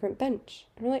stops at a different bench.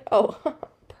 And we're like, oh,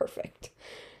 perfect.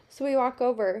 So we walk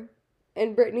over,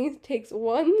 and Brittany takes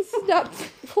one step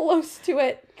close to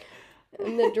it.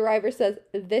 And the driver says,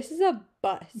 this is a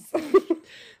bus.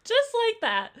 Just like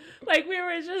that. Like we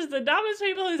were just the dumbest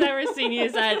people who's ever seen you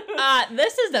said,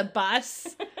 this is a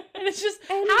bus. And it's just,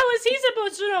 how is he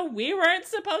supposed to know we weren't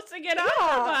supposed to get on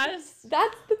the bus?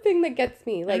 That's the thing that gets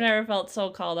me. I've Like, never felt so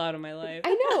called out in my life.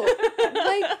 I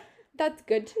know. Like, that's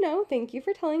good to know. Thank you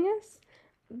for telling us.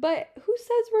 But who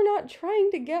says we're not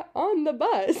trying to get on the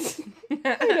bus?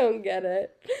 I don't get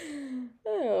it.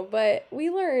 Oh, but we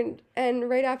learned, and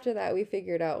right after that, we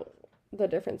figured out the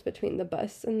difference between the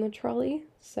bus and the trolley.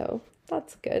 So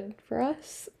that's good for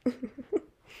us.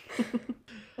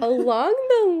 Along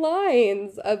the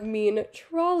lines of mean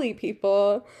trolley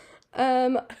people,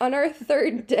 on our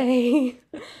third day,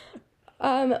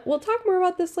 we'll talk more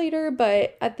about this later,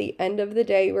 but at the end of the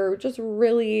day, we're just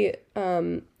really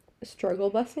struggle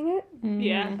busing it.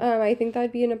 Yeah. I think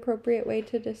that'd be an appropriate way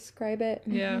to describe it.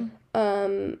 Yeah.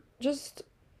 Just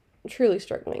truly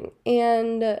struggling.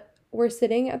 And we're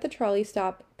sitting at the trolley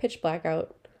stop, pitch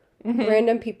blackout,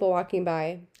 random people walking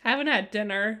by. Haven't had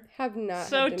dinner. Have not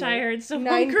So had dinner. tired, so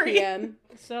 9 hungry. p.m.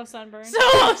 So sunburned.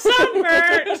 So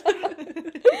sunburned.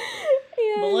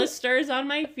 And Blisters on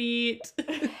my feet.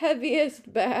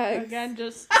 heaviest bags. Again,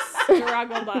 just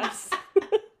struggle bus.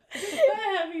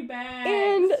 Heavy bags.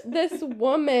 And this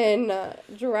woman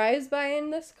drives by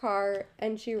in this car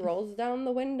and she rolls down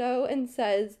the window and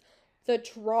says, "The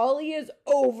trolley is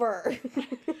over."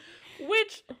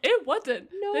 Which it wasn't.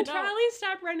 No. The trolley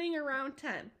stopped running around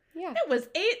 10. Yeah. It was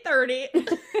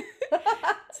 8:30.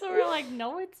 So we're like,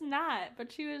 no, it's not.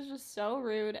 But she was just so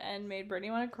rude and made Brittany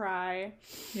want to cry.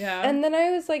 Yeah. And then I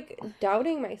was like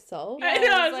doubting myself. I know,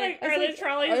 I was like- like, are the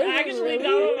trolleys are they actually really?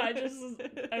 dumb?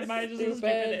 Am I just a Stupid.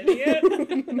 stupid idiot?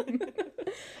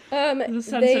 It was a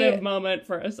sensitive moment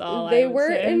for us all. They I would were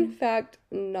say. in fact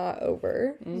not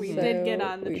over. We So did get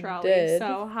on the we trolley. did.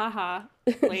 So, haha,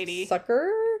 lady.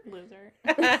 Sucker. Loser.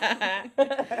 Oh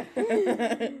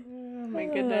my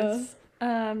goodness.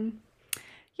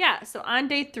 Yeah, so on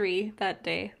day 3 that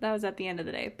day, that was at the end of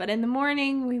the day. But in the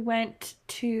morning, we went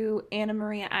to Anna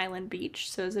Maria Island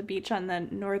Beach. So it was a beach on the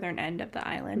northern end of the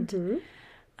island.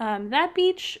 Mm-hmm. That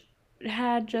beach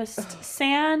had just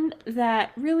sand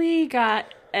that really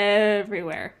got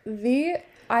everywhere.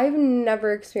 I've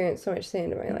never experienced so much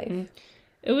sand in my life.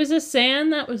 It was a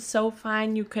sand that was so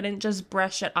fine you couldn't just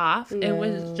brush it off. It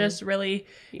was just really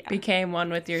became one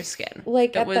with your skin.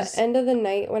 Like it at was, the end of the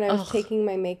night when I was Ugh. taking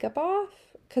my makeup off,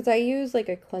 because I use like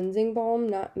a cleansing balm,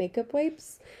 not makeup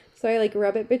wipes. So I like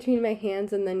rub it between my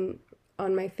hands and then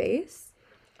on my face.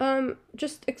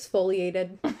 Just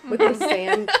exfoliated with the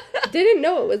sand. Didn't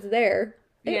know it was there.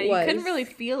 It You was. couldn't really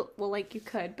feel, well, like you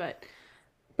could, but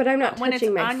But I'm not when it's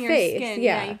touching my on your face. skin,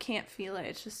 yeah. you can't feel it.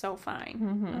 It's just so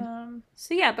fine.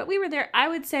 So yeah, but we were there. I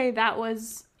would say that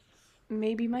was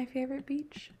maybe my favorite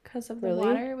beach because of the Really?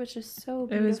 water, which is so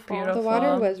beautiful. It was beautiful. The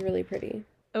water was really pretty.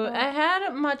 I had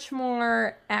much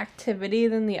more activity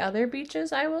than the other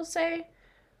beaches, I will say.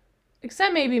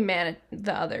 Except maybe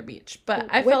the other beach. But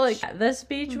I felt like this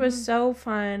beach was so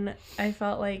fun. I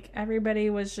felt like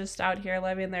everybody was just out here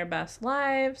living their best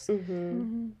lives.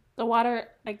 The water,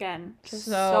 again, just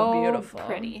So so beautiful.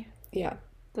 pretty. Yeah.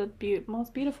 The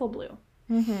most beautiful blue.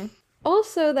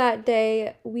 Also that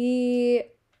day, we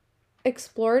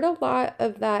explored a lot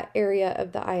of that area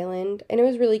of the island, and it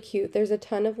was really cute. There's a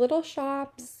ton of little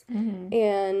shops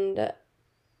and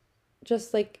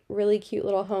just like really cute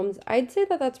little homes. I'd say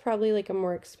that that's probably like a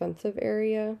more expensive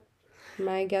area,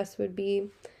 my guess would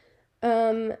be.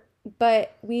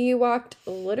 But we walked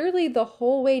literally the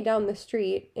whole way down the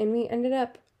street, and we ended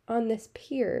up on this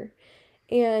pier.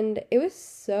 And it was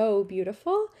so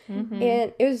beautiful.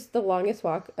 And it was the longest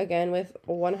walk, again, with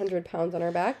 100 pounds on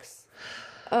our backs.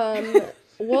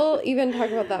 We'll even talk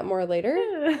about that more later.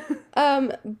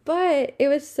 But it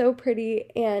was so pretty.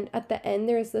 And at the end,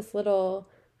 there was this little,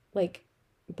 like,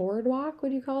 boardwalk,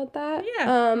 would you call it that?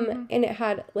 Yeah. And it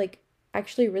had, like,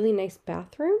 actually really nice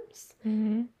bathrooms.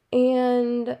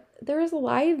 And there was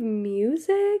live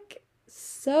music.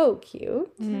 So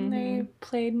cute. And they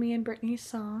played me and Brittany's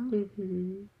song.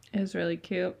 It was really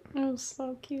cute. It was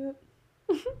so cute.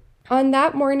 On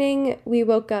that morning, we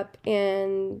woke up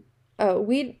and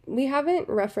we haven't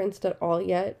referenced at all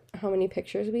yet how many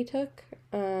pictures we took.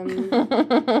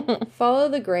 Follow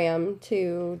the gram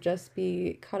to just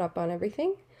be caught up on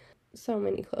everything. So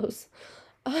many clothes.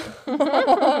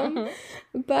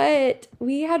 But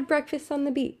we had breakfast on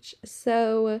the beach.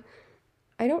 So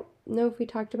I don't know if we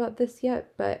talked about this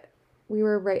yet, but we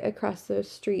were right across the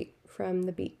street from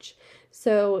the beach.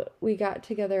 So we got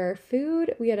together our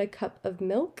food. We had a cup of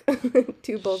milk,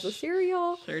 2 bowls of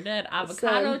cereal, Sure did.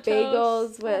 Avocado some toast.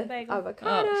 bagels with bagel.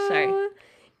 avocado. Oh, sorry.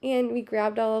 And we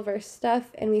grabbed all of our stuff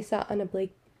and we sat on a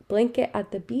blanket at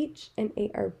the beach and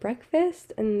ate our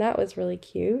breakfast. And that was really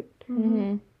cute.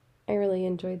 I really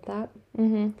enjoyed that.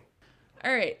 All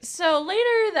right. So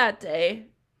later that day,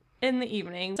 in the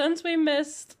evening, since we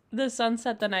missed the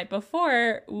sunset the night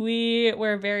before, we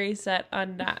were very set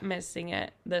on not missing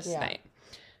it this night.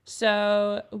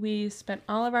 So we spent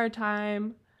all of our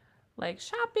time like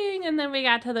shopping, and then we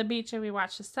got to the beach and we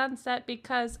watched the sunset,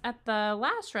 because at the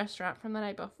last restaurant from the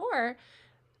night before,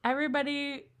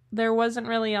 there wasn't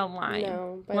really a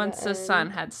line by once the the end. sun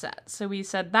had set. So we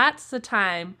said that's the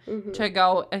time to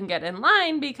go and get in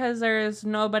line, because there's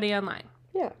nobody in line.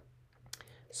 Yeah.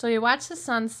 So you watch the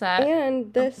sunset.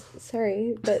 And this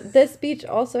beach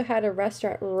also had a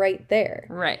restaurant right there.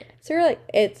 Right. So we're like,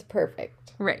 it's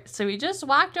perfect. Right. So we just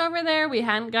walked over there. We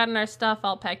hadn't gotten our stuff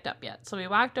all packed up yet. So we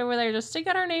walked over there just to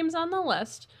get our names on the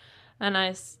list. And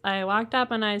I walked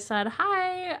up and I said,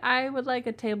 "Hi, I would like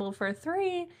a table for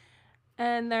 3.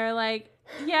 And they're like,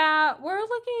 "Yeah, we're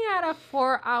looking at a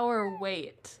 4-hour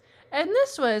wait." And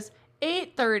this was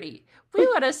 8:30. We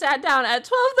would have sat down at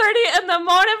 12:30 in the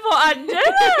morning for our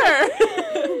dinner.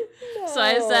 So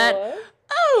I said,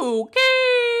 "Okay,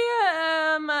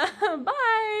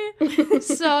 bye."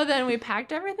 So then we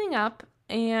packed everything up,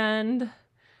 and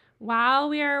while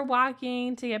we were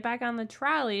walking to get back on the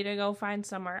trolley to go find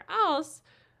somewhere else,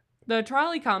 the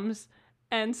trolley comes,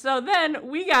 and so then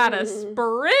we got a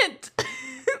sprint.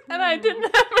 And I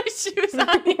didn't have my shoes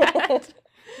on yet.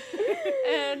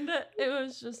 And it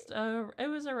was just it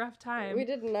was a rough time. We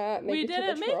did not make We it to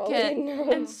didn't the make trolley, it.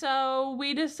 no. And so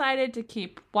we decided to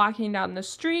keep walking down the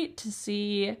street to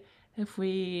see if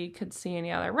we could see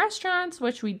any other restaurants,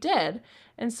 which we did.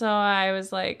 And so I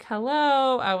was like,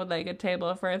 hello, I would like a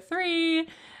table for 3.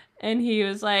 And he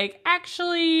was like,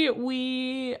 actually,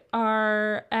 we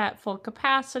are at full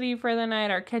capacity for the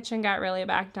night. Our kitchen got really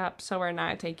backed up, so we're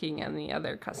not taking any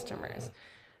other customers.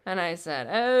 And I said,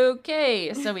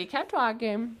 okay. So we kept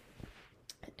walking,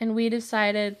 and we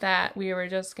decided that we were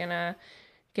just going to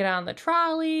get on the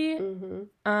trolley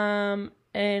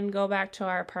and go back to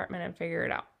our apartment and figure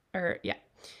it out.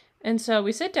 And so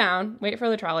we sit down, wait for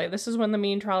the trolley. This is when the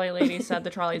mean trolley lady said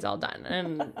the trolley's all done.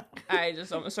 And I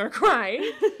just almost started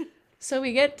crying. So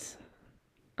we get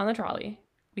on the trolley.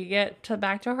 We get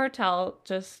back to our hotel,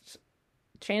 just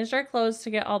changed our clothes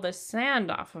to get all the sand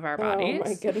off of our bodies. Oh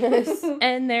my goodness.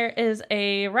 And there is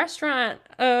a restaurant,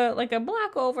 like a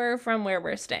block over from where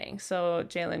we're staying. So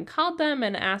Jalen called them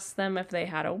and asked them if they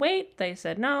had a wait. They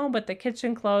said no, but the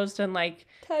kitchen closed in like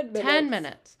 10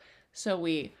 minutes. So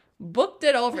we booked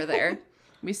it over there.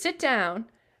 We sit down,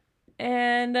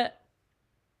 and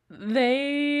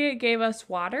they gave us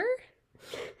water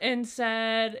and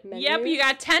said, yep, you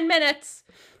got 10 minutes.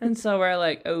 And so we're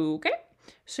like, okay.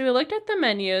 So we looked at the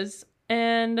menus,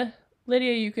 and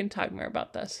Lydia, you can talk more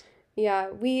about this.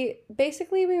 Yeah, we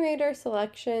made our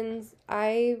selections.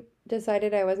 I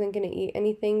decided I wasn't going to eat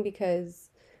anything because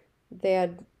they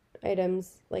had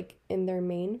items like in their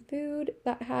main food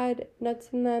that had nuts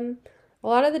in them. A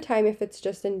lot of the time, if it's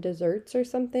just in desserts or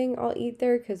something, I'll eat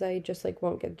there because I just like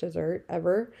won't get dessert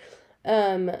ever.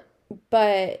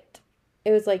 But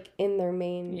it was like in their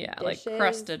main dishes. Like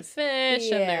crusted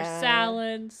fish and their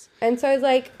salads. And so I was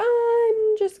like,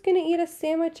 I'm just gonna eat a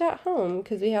sandwich at home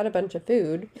because we had a bunch of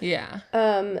food. Yeah.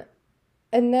 And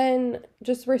then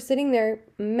just we're sitting there,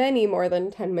 many more than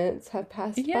 10 minutes have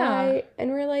passed by, and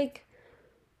we're like,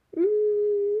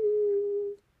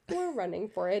 we're running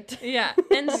for it. Yeah.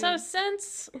 And so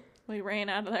since we ran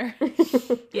out of there.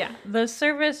 Yeah, the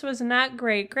service was not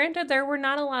great. Granted, there were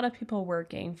not a lot of people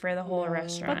working for the whole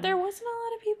restaurant. But there wasn't a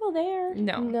lot of people there.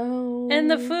 No. And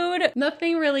the food,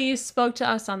 nothing really spoke to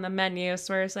us on the menu.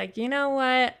 So we're just like, you know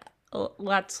what?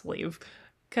 Let's leave.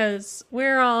 Because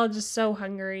we're all just so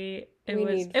hungry.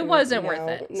 It wasn't worth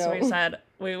it. No. So we said,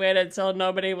 we waited till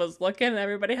nobody was looking.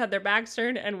 Everybody had their backs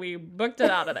turned, and we booked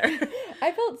it out of there.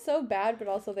 I felt so bad, but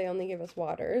also they only gave us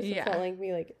water. So it felt like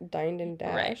we like dined and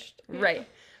dashed. Right.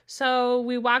 So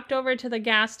we walked over to the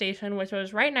gas station, which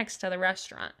was right next to the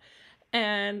restaurant.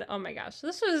 And oh my gosh,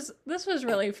 this was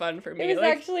really fun for me. It was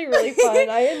actually really fun.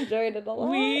 I enjoyed it a lot.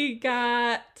 We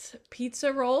got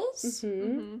pizza rolls.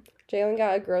 Jalen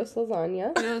got a gross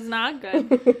lasagna. It was not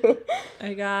good.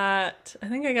 I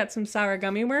think I got some sour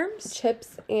gummy worms.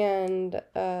 Chips and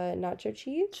nacho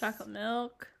cheese. Chocolate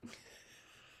milk.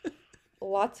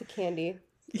 Lots of candy.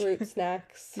 Fruit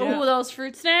snacks. Yeah. Oh, those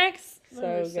fruit snacks.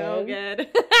 So good.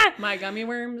 My gummy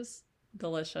worms,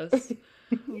 delicious.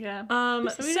 Yeah.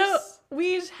 So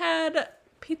we had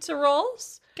pizza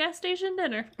rolls. Gas station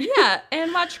dinner. Yeah,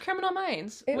 and watched Criminal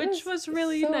Minds, which was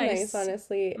really so nice.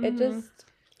 Honestly. It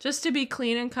just to be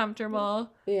clean and comfortable.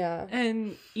 Yeah.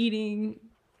 And eating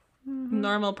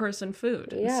normal person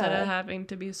food instead of having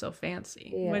to be so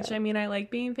fancy. Yeah. Which, I mean, I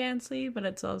like being fancy, but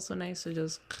it's also nice to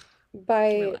just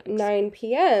by relax. 9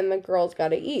 p.m., a girl's got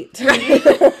to eat.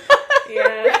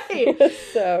 Yeah.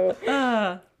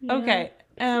 So. Okay.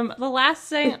 The last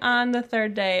thing on the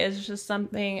third day is just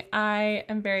something I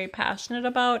am very passionate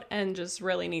about and just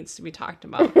really needs to be talked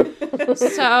about.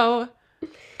 So,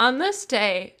 on this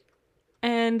day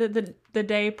and the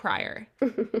day prior,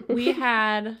 we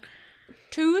had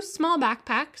 2 small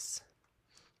backpacks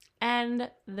and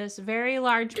this very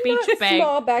large beach bag.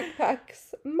 Small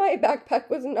backpacks. My backpack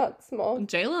was not small.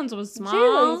 Jalen's was small.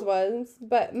 Jalen's was,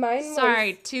 but mine was...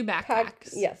 Sorry, 2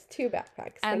 backpacks. Yes, 2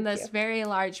 backpacks. And this very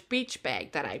large beach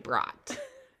bag that I brought.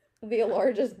 The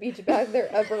largest beach bag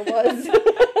there ever was.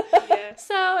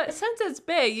 So, since it's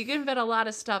big, you can fit a lot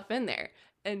of stuff in there.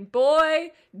 And boy,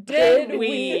 did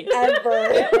we ever.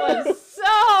 It was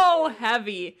so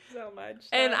heavy. So much.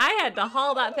 And I had to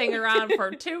haul that thing around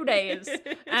for 2 days.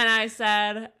 And I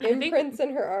said... Imprints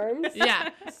in her arms. Yeah.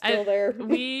 Still there.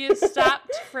 We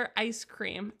stopped for ice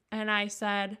cream. And I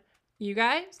said, you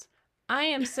guys, I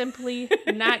am simply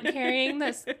not carrying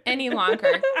this any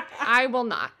longer. I will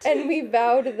not. And we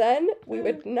vowed then we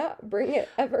would not bring it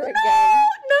ever again.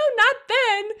 No, not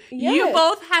then. Yes. You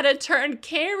both had a turn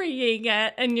carrying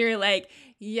it, and you're like,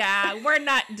 yeah, we're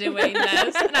not doing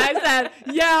this. And I said,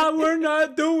 yeah, we're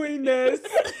not doing this.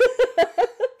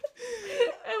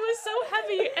 It was so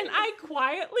heavy, and I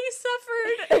quietly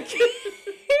suffered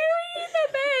carrying the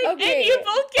bag. Okay. And you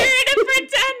both carried it for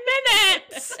 10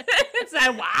 minutes. And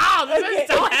said, wow, this is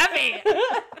so heavy.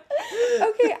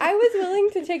 Okay, I was willing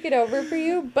to take it over for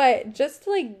you, but just to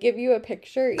like give you a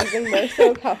picture even more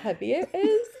so of how heavy it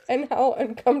is and how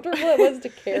uncomfortable it was to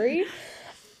carry,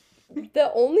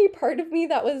 the only part of me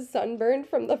that was sunburned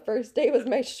from the first day was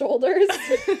my shoulders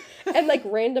and like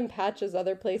random patches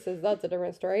other places. That's a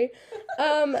different story.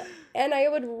 And I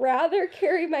would rather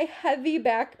carry my heavy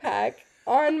backpack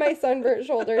on my sunburnt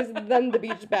shoulders than the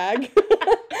beach bag.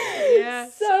 Yeah.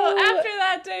 So after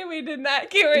that day, we did not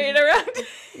carry it around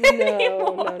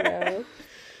anymore. No.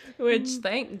 Which,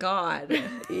 thank God.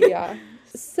 Yeah.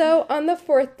 So on the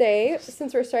fourth day,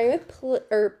 since we're starting with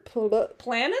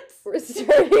Planets? we're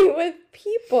starting with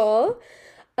people.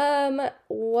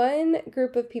 One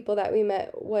group of people that we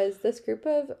met was this group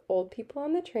of old people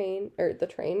on the train, or the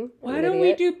train. Why don't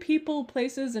we do people,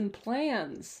 places, and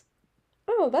plans?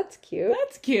 Oh, that's cute.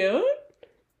 That's cute.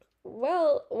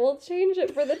 Well, we'll change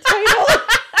it for the title.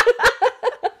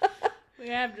 We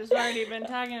have just already been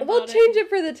talking about We'll change it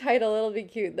for the title. It'll be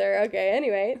cute there. Okay,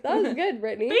 anyway, that was good,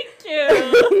 Brittany. Thank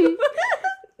you.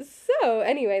 So,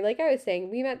 anyway, like I was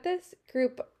saying, we met this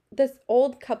group, this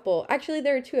old couple. Actually,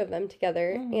 there were two of them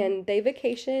together, and they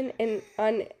vacation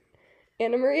on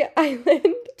Anna Maria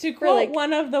Island. To quote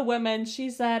one of the women,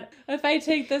 she said, if I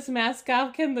take this mask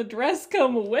off, can the dress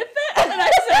come with it? And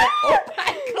I said, oh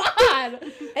my God.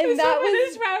 And this that woman was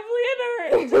is probably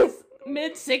in her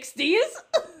mid-60s.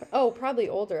 Oh, probably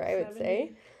older, I would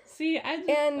say. See, I just...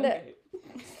 And okay.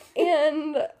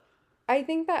 And I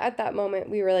think that at that moment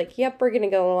we were like, yep, we're going to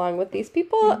go along with these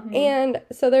people. And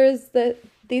so there's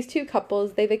these two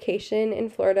couples, they vacation in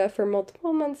Florida for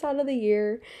multiple months out of the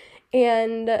year.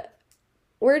 And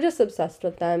we're just obsessed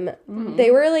with them. They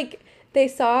were like, they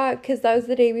saw, because that was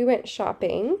the day we went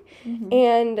shopping,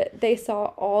 and they saw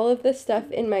all of the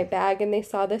stuff in my bag, and they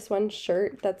saw this one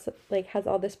shirt that's like has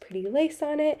all this pretty lace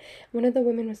on it. One of the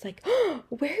women was like, oh,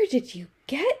 where did you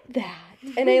get that?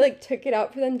 And I like took it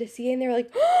out for them to see, and they were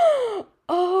like,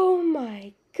 oh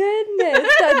my goodness,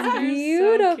 that's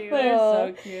beautiful. They're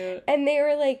so cute. And they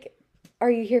were like, are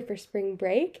you here for spring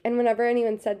break? And whenever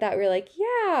anyone said that, we were like,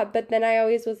 yeah. But then I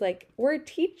always was like, we're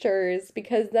teachers,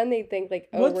 because then they think like,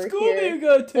 oh, what we're school here. do you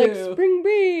go to? Like, spring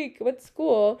break, what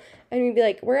school? And we'd be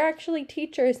like, we're actually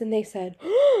teachers. And they said,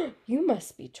 oh, you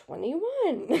must be 21.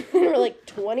 And we're like,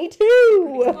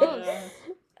 22.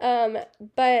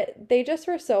 But they just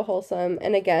were so wholesome.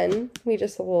 And again, we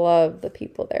just love the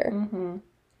people there.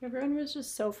 Everyone was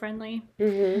just so friendly.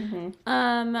 Mm-hmm.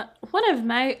 One of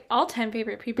my all-time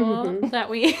favorite people that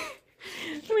we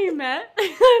met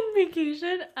on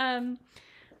vacation.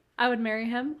 I would marry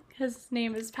him. His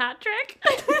name is Patrick.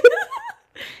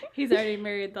 He's already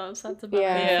married though, so that's about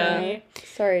it for me.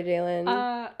 Sorry, Jalen.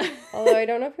 Although I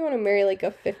don't know if you want to marry like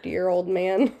a 50-year-old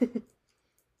man.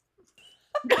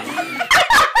 The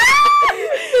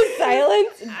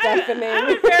silence, deafening. I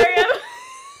would marry him.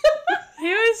 He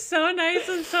was so nice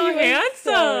and so He was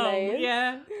handsome. so nice.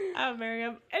 Yeah, I would marry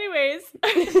him. Anyways.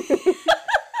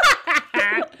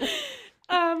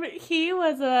 He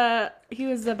was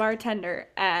a bartender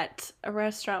at a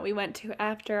restaurant we went to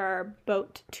after our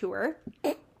boat tour.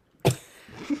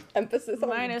 Emphasis on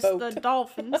Minus boat. the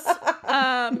dolphins.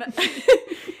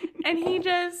 And he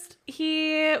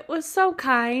was so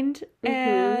kind,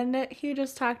 and he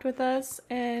just talked with us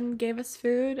and gave us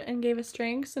food and gave us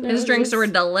drinks. And His drinks were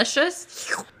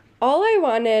delicious. All I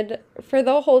wanted for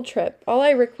the whole trip, all I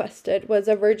requested was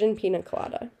a virgin pina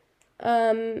colada.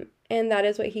 And that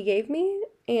is what he gave me,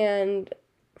 and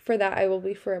for that I will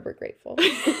be forever grateful.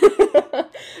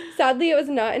 Sadly, it was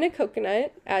not in a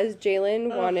coconut, as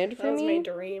Jalen wanted for me.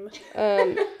 That was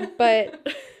my dream. But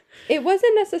it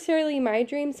wasn't necessarily my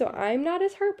dream, so I'm not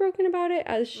as heartbroken about it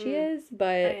as she is, but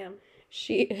I am.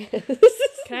 she is.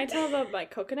 Can I tell about my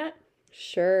coconut?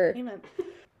 Sure. Amen.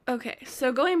 Okay,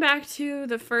 so going back to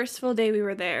the first full day we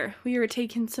were there, we were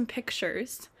taking some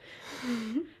pictures.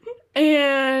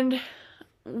 And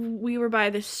we were by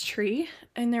this tree,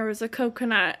 and there was a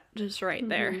coconut just right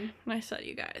there. And I said,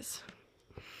 you guys,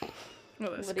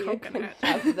 this Lydia coconut.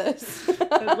 can have this.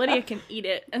 Lydia can eat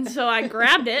it. And so I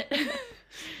grabbed it,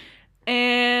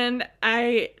 and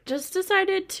I just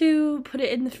decided to put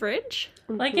it in the fridge.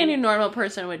 Like any normal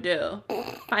person would do.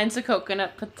 Finds a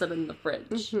coconut, puts it in the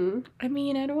fridge. I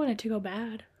mean, I don't want it to go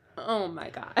bad. Oh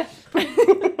my God.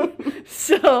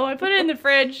 So I put it in the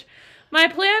fridge. My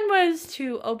plan was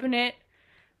to open it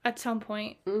at some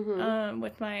point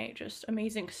with my just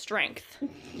amazing strength.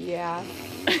 Yeah.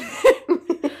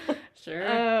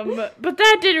 Sure. But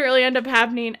that didn't really end up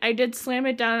happening. I did slam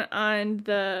it down on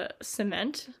the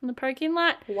cement in the parking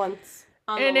lot. Once.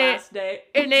 On and the last day.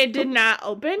 And it did not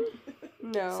open.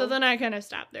 No. So then I kind of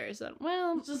stopped there. So,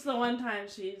 well. Just the one time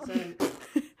she said,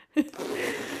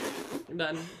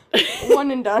 done.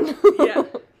 One and done. Yeah.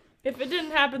 If it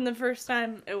didn't happen the first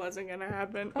time, it wasn't going to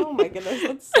happen. Oh my goodness,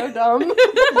 that's so dumb.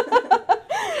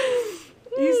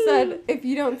 You said if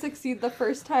you don't succeed the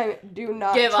first time, do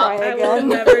not Give try up. I will again.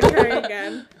 never try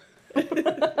again.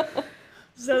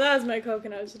 So that was my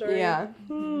coconut story. Yeah.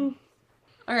 All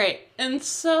right. And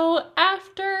so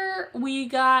after we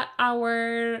got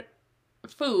our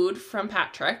food from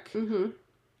Patrick,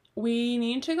 we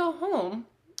need to go home.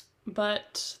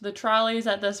 But the trolleys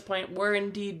at this point were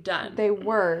indeed done. They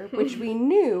were, which we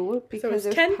knew because So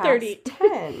it it was was 10:30. past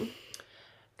 10.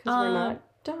 Because we're not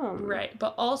dumb. Right.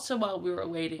 But also while we were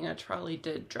waiting, a trolley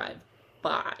did drive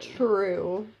by.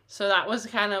 True. So that was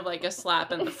kind of like a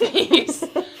slap in the face.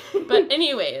 But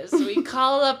anyways, we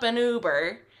called up an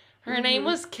Uber. Her name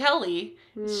was Kelly.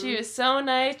 She was so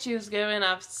nice. She was giving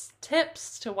us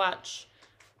tips to watch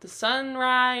the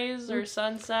sunrise or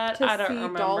sunset. To I don't see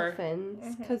remember.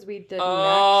 dolphins, because we didn't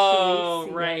Oh, actually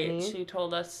see right. any. She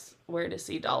told us where to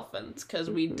see dolphins because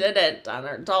we didn't on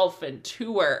our dolphin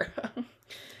tour.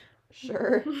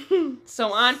 Sure.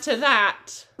 So on to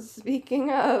that.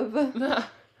 Speaking of,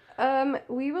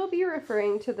 we will be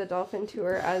referring to the dolphin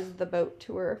tour as the boat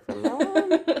tour from now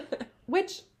on.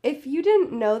 Which, if you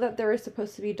didn't know that there were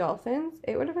supposed to be dolphins,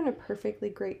 it would have been a perfectly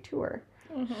great tour.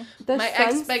 The My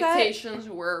sunset- expectations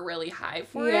were really high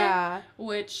for Yeah. it,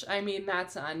 which, I mean,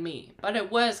 that's on me. But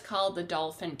it was called the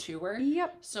Dolphin Tour.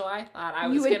 Yep. So I thought I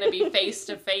You was would- going to be face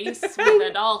to face with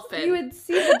a dolphin. You would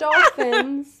see the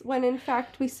dolphins when in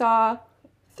fact we saw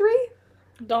 3.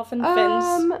 Dolphin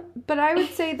fins. But I would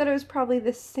say that it was probably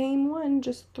the same one,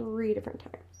 just 3 different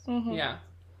times. Yeah.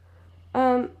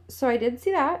 So I did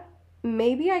see that.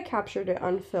 Maybe I captured it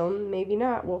on film, maybe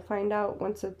not. We'll find out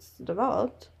once it's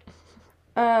developed.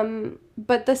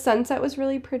 But the sunset was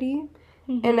really pretty.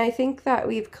 And I think that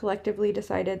we've collectively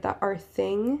decided that our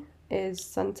thing is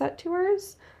sunset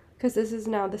tours, because this is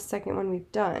now the second one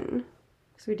we've done.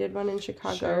 Because we did one in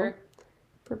Chicago Sure.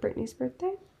 for Brittany's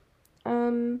birthday.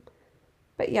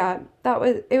 But yeah,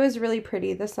 it was really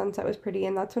pretty. The sunset was pretty,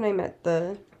 and that's when I met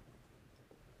the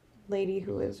lady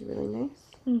who was really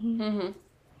nice.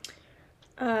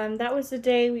 That was the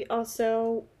day we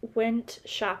also went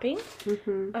shopping.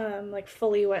 Like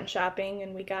fully went shopping,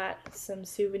 and we got some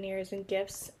souvenirs and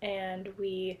gifts, and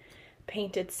we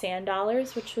painted sand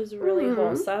dollars, which was really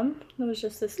wholesome. It was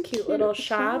just this cute little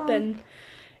shop, and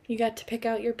you got to pick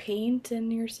out your paint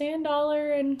and your sand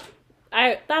dollar, and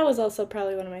that was also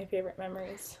probably one of my favorite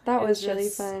memories. That It was really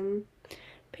just fun.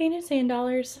 Painted sand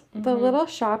dollars. The little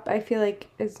shop, I feel like,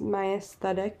 is my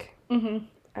aesthetic.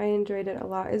 I enjoyed it a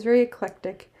lot. It's very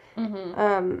eclectic.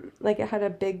 Like it had a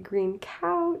big green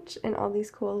couch and all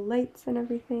these cool lights and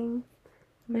everything.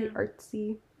 Very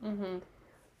artsy.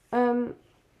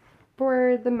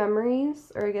 For the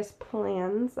memories, or I guess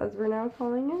plans, as we're now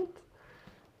calling it,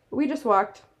 we just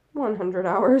walked 100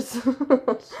 hours.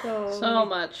 So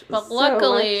much. But So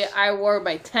luckily, much. I wore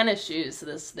my tennis shoes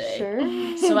this day.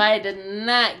 Sure. So I did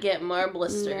not get more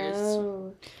blisters.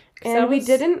 No. that And we was-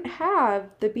 didn't have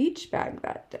the beach bag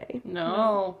that day.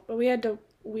 No. But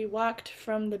we walked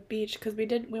from the beach because we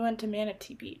went to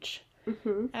Manatee Beach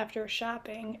after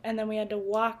shopping, and then we had to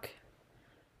walk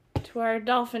to our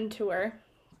dolphin tour.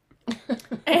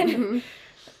 And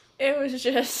it was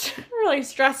just a really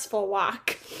stressful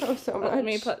walk. Oh, so much. Let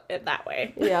me put it that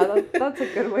way. Yeah, that's a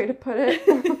good way to put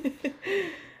it.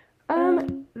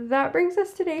 That brings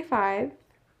us to day 5.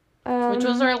 Which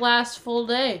was our last full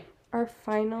day. Our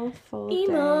final full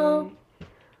Emo.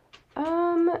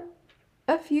 day.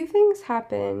 A few things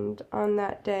happened on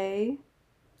that day.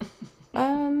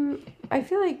 I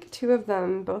feel like 2 of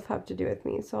them both have to do with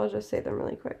me, so I'll just say them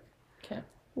really quick. Okay.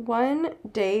 One,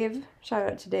 Dave, shout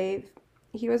out to Dave.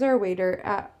 He was our waiter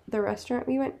at the restaurant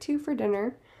we went to for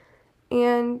dinner.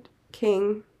 And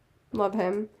King, love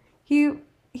him. He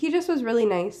just was really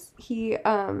nice. He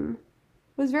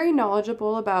was very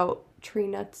knowledgeable about tree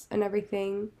nuts and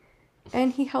everything.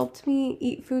 And he helped me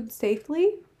eat food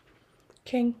safely,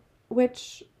 King.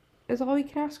 which is all we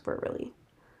can ask for, really.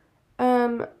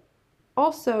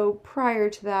 Also, prior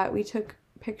to that, we took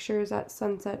pictures at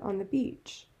sunset on the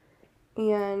beach.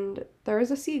 And there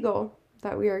was a seagull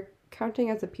that we are counting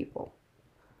as a people.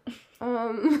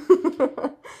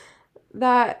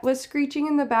 That was screeching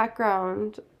in the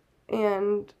background,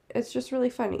 and it's just really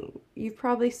funny. You've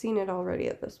probably seen it already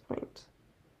at this point.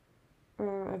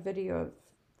 A video of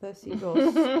the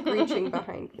seagulls screeching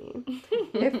behind me.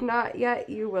 If not yet,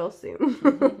 you will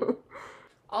soon.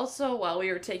 Also, while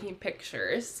we were taking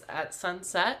pictures at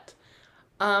sunset,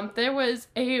 there was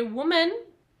a woman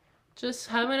just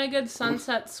having a good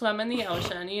sunset swim in the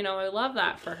ocean. You know, I love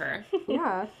that for her.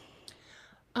 Yeah.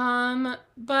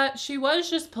 But she was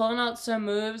just pulling out some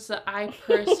moves that I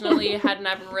personally had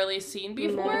never really seen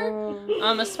before.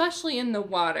 No. Especially in the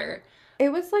water.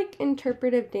 It was like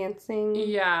interpretive dancing.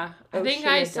 Yeah. I think Ocean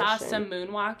I saw edition. some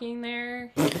moonwalking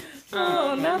there.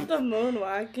 Oh, not the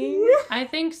moonwalking. I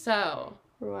think so.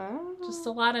 Wow. Just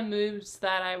a lot of moves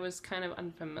that I was kind of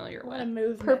unfamiliar What a with.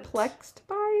 movement. Perplexed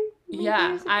by? Maybe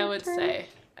Yeah, is a I good would term. say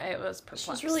it was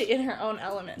perplexed. She's really in her own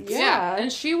element. Yeah.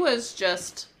 And she was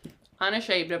just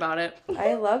unashamed about it.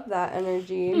 I love that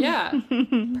energy. Yeah.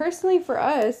 Personally, for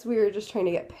us, we were just trying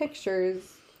to get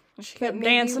pictures. She But kept maybe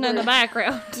dancing in the we're-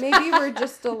 background. Maybe we're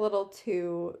just a little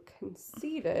too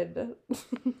conceited.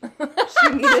 She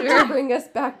needed to bring us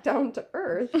back down to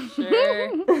earth.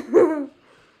 Sure.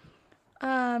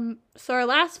 So our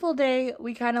last full day,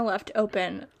 we kind of left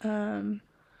open,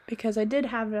 because I did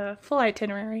have a full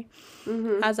itinerary,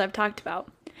 as I've talked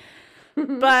about.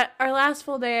 But our last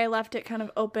full day, I left it kind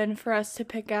of open for us to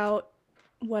pick out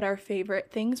what our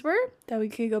favorite things were that we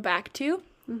could go back to.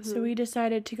 So we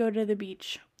decided to go to the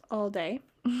beach all day.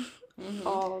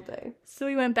 All day. So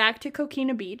we went back to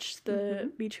Coquina Beach,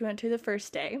 the beach we went to the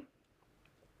first day.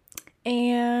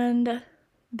 And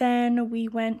then we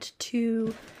went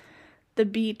to the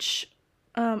beach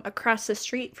across the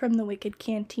street from the Wicked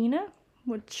Cantina,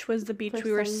 which was the beach For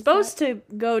we were sunset. supposed to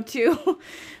go to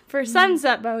for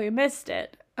sunset, but we missed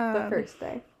it. The first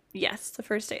day. Yes, the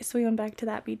first day. So we went back to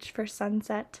that beach for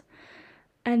sunset.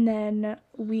 And then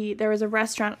there was a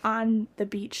restaurant on the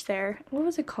beach there. What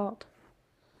was it called?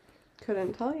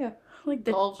 Couldn't tell you. Like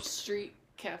the Gulf Street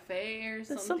Cafe or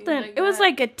something, something. like It was that.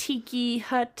 like a tiki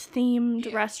hut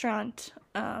themed restaurant.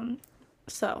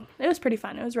 So it was pretty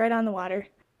fun. It was right on the water.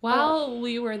 While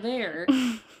we were there,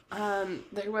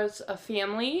 there was a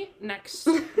family next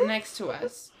to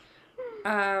us,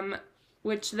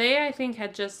 which they, I think,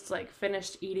 had just like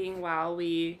finished eating while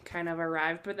we kind of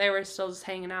arrived, but they were still just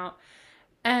hanging out,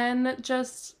 and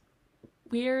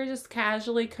we were just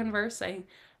casually conversing.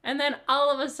 And then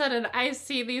all of a sudden, I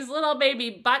see these little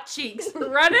baby butt cheeks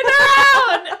running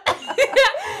around.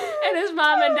 And his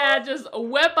mom and dad just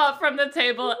whip up from the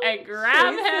table and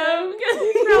grab him.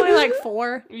 Probably like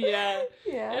 4. Yeah.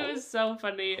 Yeah. It was so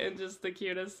funny and just the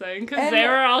cutest thing. Because And- they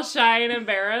were all shy and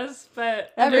embarrassed,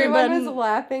 but Everyone was everyone-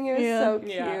 laughing. It was Yeah. so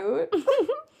Yeah. cute.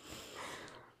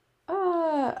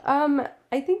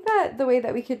 I think that the way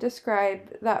that we could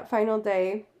describe that final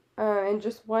day in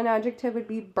just one adjective would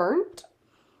be burnt.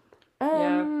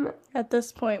 At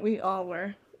this point, we all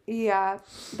were. Yeah,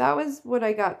 that was what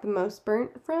I got the most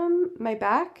burnt from. My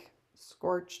back,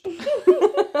 scorched.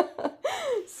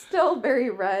 Still very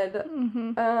red.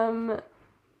 Mm-hmm.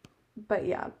 But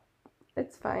yeah,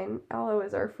 it's fine. Aloe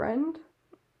is our friend.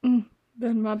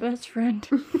 Been my best friend.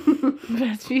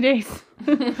 Best few days.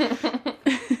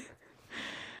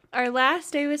 Our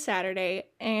last day was Saturday,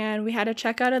 and we had to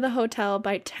check out of the hotel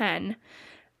by 10.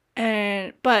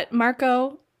 But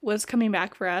Marco was coming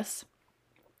back for us.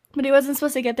 But he wasn't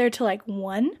supposed to get there till like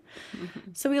 1.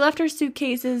 So we left our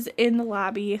suitcases in the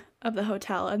lobby of the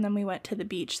hotel, and then we went to the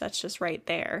beach that's just right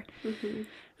there.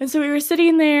 And so we were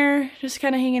sitting there, just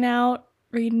kind of hanging out,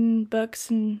 reading books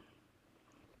and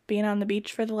being on the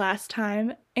beach for the last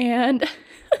time. And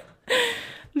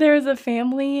there was a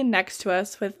family next to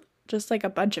us with just like a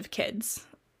bunch of kids.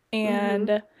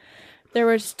 And there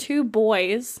was 2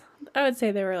 boys. I would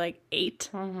say they were like 8.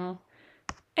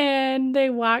 And they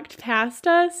walked past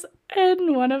us,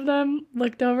 and one of them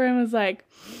looked over and was like,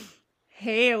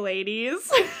 "Hey,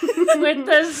 ladies." with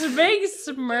this big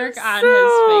smirk on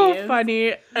So his face.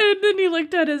 funny. And then he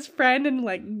looked at his friend and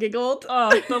like giggled.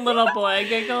 Oh, the little boy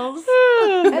giggles.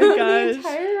 Oh And my then the gosh.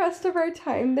 entire rest of our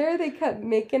time there, they kept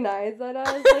making eyes at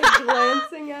us, like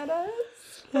glancing at us.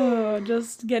 Oh,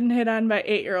 just getting hit on by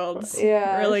 8-year-olds.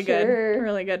 Yeah, Really sure. good.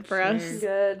 Really good for us.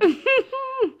 Good.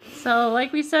 So,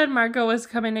 like we said, Marco was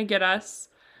coming to get us.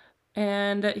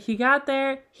 And he got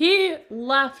there. He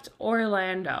left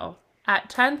Orlando at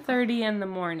 10:30 in the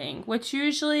morning, which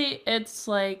usually it's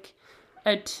like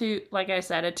a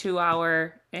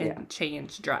 2-hour and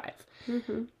change drive.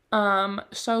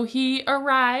 So he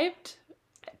arrived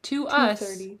to us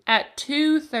 2:30. at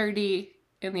 2:30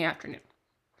 in the afternoon.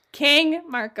 King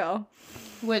Marco.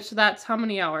 Which that's how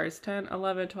many hours? 10,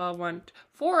 11, 12, 1,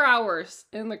 4 hours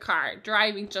in the car,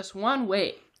 driving just one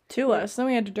way. To us. Then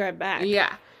we had to drive back.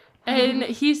 Yeah. And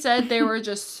he said there were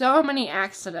just so many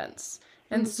accidents.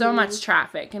 and so much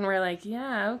traffic. And we're like,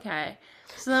 yeah, okay.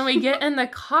 So then we get in the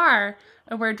car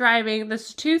and we're driving. This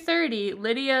is 2:30.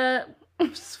 Lydia's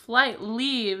flight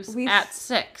leaves at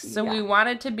 6. So we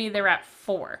wanted to be there at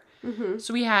 4.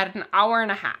 So we had an hour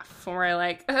and a half. And we're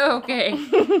like, oh, okay.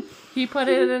 He put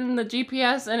it in the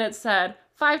GPS and it said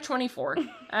 5:24.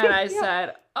 And I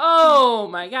said, oh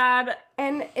my God.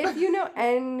 And if you know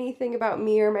anything about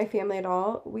me or my family at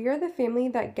all, we are the family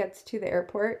that gets to the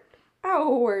airport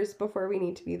hours before we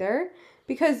need to be there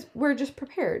because we're just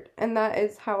prepared. And that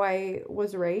is how I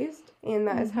was raised, and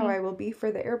that is how I will be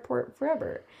for the airport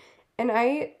forever. And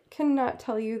I cannot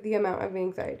tell you the amount of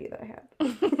anxiety that I had.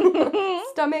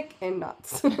 Stomach and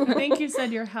nuts. I think you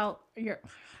said your health.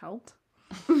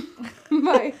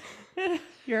 My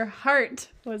Your heart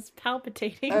was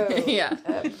palpitating. Yeah.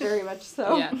 Very much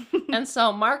so. Yeah. And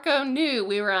so Marco knew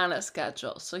we were on a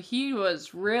schedule. So he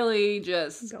was really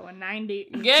just Going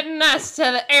 90. getting us to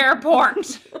the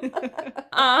airport.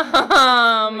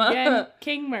 Again,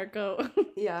 King Marco.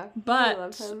 Yeah. I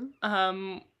love But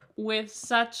him. with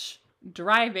such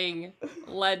driving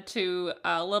led to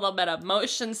a little bit of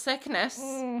motion sickness.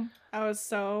 I was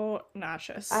so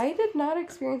nauseous. I did not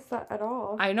experience that at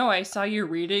all. I know, I saw you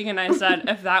reading and I said,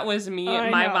 if that was me, I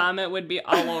my know. vomit would be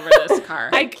all over this car.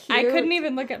 I couldn't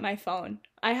even look at my phone.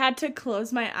 I had to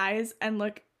close my eyes and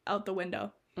look out the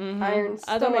window. Iron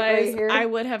stomach Otherwise, right here. I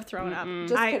would have thrown up.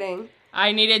 Just kidding.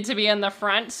 I needed to be in the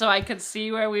front so I could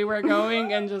see where we were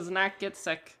going and just not get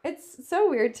sick. It's so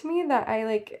weird to me that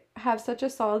I have such a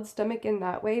solid stomach in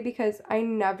that way because I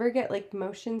never get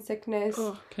motion sickness,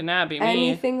 Cannot be me.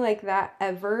 anything like that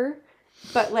ever.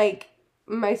 But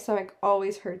my stomach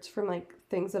always hurts from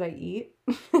things that I eat.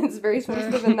 It's very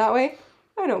sensitive in that way.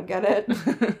 I don't get it.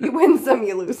 You win some,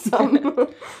 you lose some.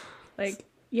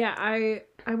 Yeah, I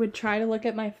would try to look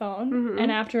at my phone,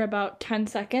 and after about 10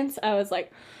 seconds, I was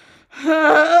like,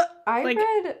 I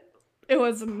read it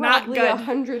was not probably good.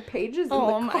 100 pages in the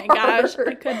Oh my car. gosh,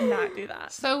 I could not do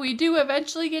that. So we do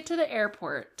eventually get to the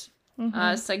airport.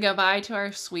 Say goodbye to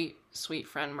our sweet, sweet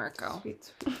friend Marco.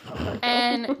 Sweet.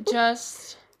 And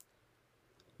just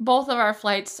both of our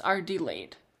flights are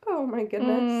delayed. Oh my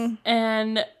goodness.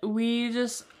 And we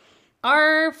just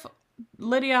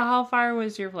Lydia, how far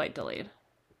was your flight delayed?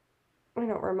 I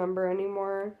don't remember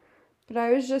anymore. But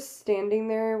I was just standing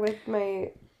there with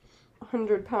my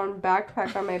 100-pound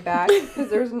backpack on my back because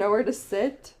there's nowhere to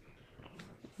sit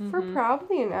for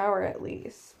probably an hour at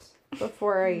least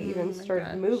before I even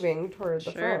started moving toward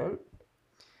the front.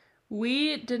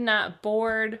 We did not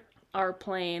board our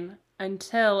plane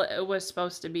until it was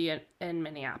supposed to be in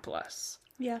Minneapolis.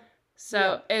 Yeah.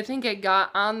 So I think it got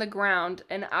on the ground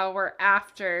an hour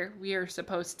after we were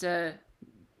supposed to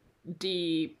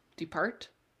depart?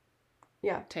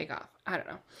 Yeah. Take off. I don't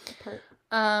know. Depart.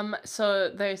 So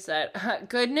they said,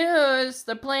 good news,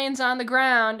 the plane's on the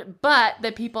ground, but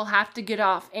the people have to get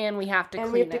off and we have to And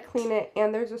clean we have to clean it,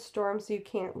 and there's a storm, so you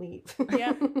can't leave.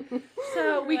 Yeah.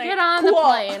 So we get on the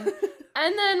plane,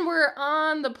 and then we're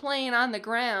on the plane on the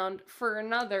ground for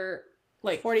another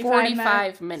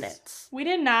 45 minutes. We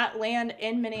did not land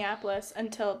in Minneapolis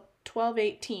until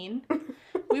 12:18.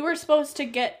 We were supposed to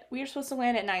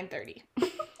land at 9:30.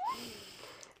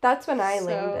 That's when I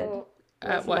landed. It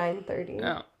At was what? 9:30.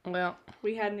 Oh, well.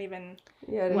 We hadn't even.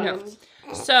 Yeah, No.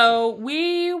 So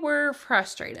we were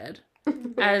frustrated,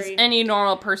 as any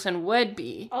normal person would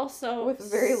be. Also, With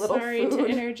very little sorry to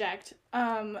food. interject.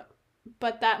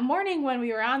 But that morning when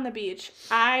we were on the beach,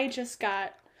 I just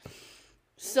got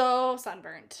so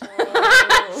sunburnt.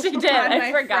 She did. on I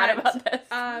my forgot front.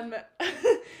 about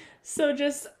this. So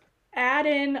just add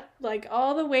in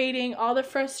all the waiting, all the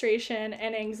frustration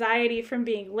and anxiety from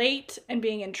being late and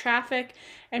being in traffic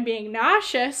and being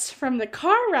nauseous from the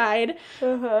car ride.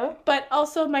 But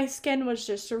also my skin was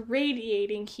just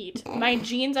radiating heat. My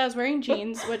jeans, I was wearing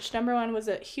jeans, which number one was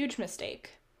a huge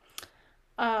mistake.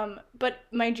 But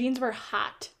my jeans were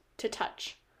hot to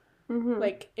touch.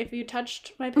 If you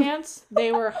touched my pants,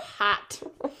 they were hot.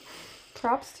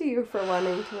 Props to you for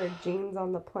wanting to wear jeans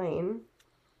on the plane.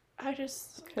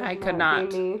 I could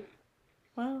not. Be me.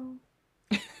 Well,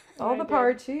 All the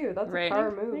power to you. That's Right. a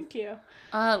power move. thank you.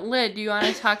 Lyd, do you want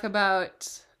to talk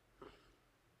about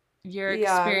your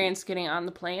experience getting on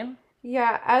the plane?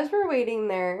 Yeah, as we're waiting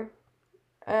there,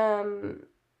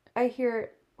 I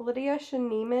hear Lydia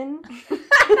Schneeman,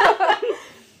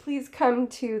 please come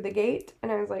to the gate.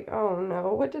 And I was like, oh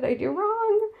no, what did I do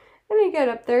wrong? And I get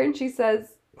up there and she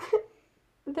says,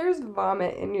 there's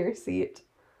vomit in your seat.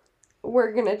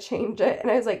 We're gonna change it. And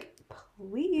I was like,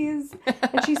 please.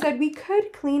 And she said, we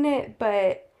could clean it,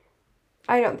 but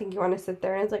I don't think you want to sit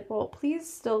there. And I was like, well,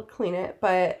 please still clean it,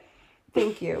 but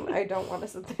Thank you. I don't want to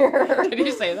sit there. Did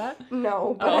you say that?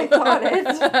 No, but I thought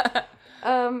it.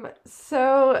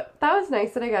 So that was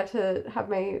nice that I got to have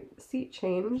my seat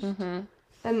changed.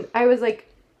 And I was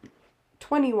like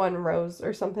 21 rows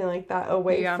or something like that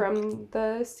away from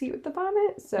the seat with the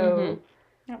vomit. So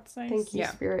That's nice. thank you,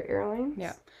 Spirit Airlines.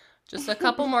 Yeah. Just a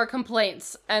couple more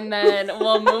complaints and then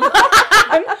we'll move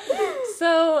on.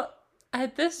 So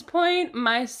at this point,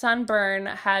 my sunburn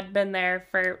had been there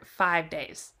for 5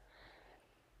 days.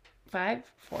 5?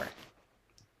 4.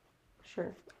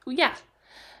 Sure. Yeah.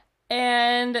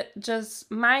 And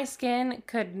just my skin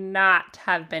could not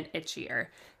have been itchier.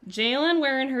 Jalen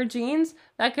wearing her jeans,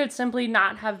 that could simply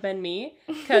not have been me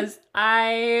because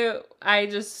I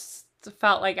just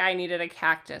felt like I needed a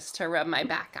cactus to rub my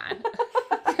back on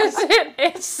because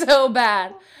it's so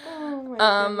bad.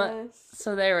 Oh my goodness.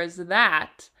 So there was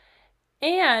that.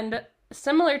 And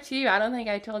similar to you, I don't think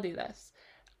I told you this.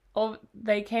 Oh,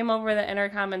 they came over the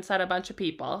intercom and said a bunch of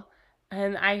people.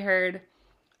 And I heard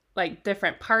like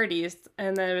different parties.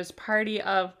 And there was party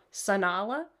of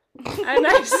Sanala. And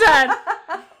I said,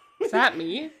 is that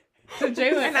me? So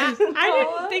Jalen, I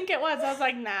didn't think it was. I was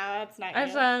like, nah, that's not I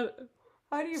you. said,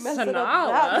 How do you mess it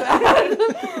Sanala. up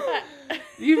that bad?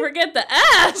 You forget the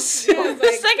S.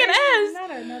 The second S.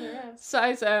 Not another S. So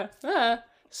I said,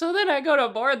 So then I go to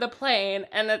board the plane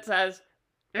and it says,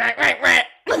 right.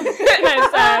 And I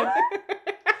said,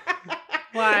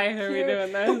 why are we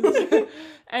doing this?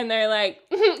 And they're like,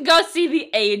 go see the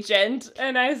agent.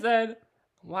 And I said,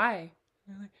 why?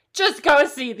 They're like, just go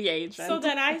see the agent. So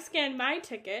then I scanned my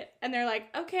ticket, and they're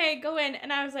like, okay, go in.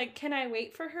 And I was like, can I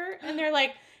wait for her? And they're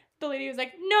like, the lady was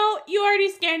like, no, you already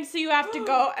scanned, so you have to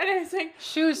go. And I was like,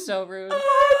 She was so rude. so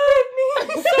I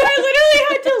literally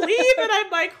had to leave, and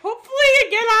I'm like, hopefully you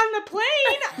get on the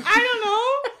plane. I don't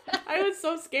know. I was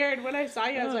so scared when I saw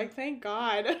you. I was like, thank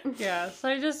God. Yeah, so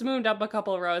I just moved up a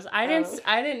couple rows. I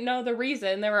didn't know the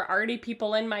reason. There were already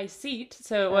people in my seat,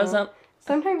 so it wasn't.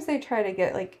 Sometimes they try to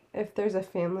get, like, if there's a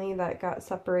family that got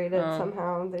separated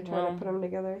somehow, they try to put them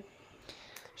together.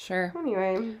 Sure.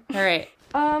 Anyway. All right.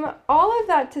 All of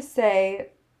that to say,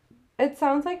 it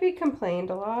sounds like we complained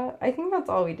a lot. I think that's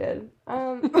all we did.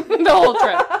 The whole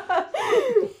trip.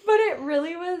 But it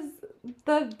really was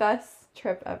the best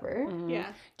trip ever. Yeah.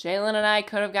 Jalen and I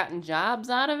could have gotten jobs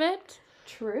out of it.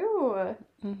 True.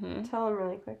 Tell them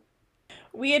really quick.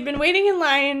 We had been waiting in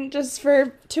line just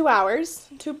for 2 hours.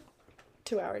 2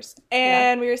 hours.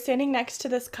 And we were standing next to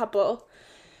this couple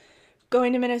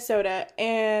going to Minnesota.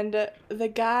 And the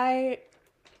guy,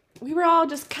 we were all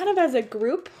just kind of as a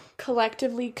group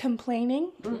collectively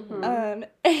complaining.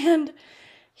 And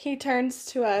he turns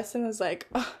to us and was like,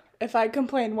 oh, if I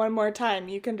complain one more time,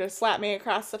 you can just slap me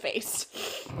across the face.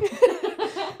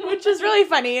 Which is really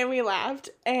funny. And we laughed.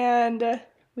 And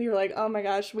we were like, oh my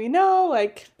gosh, we know.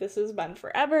 Like, this has been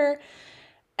forever.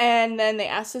 And then they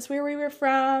asked us where we were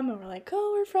from, and we're like,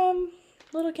 oh, we're from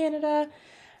Little Canada.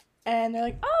 And they're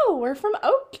like, oh, we're from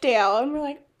Oakdale. And we're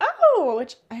like, oh,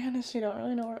 which I honestly don't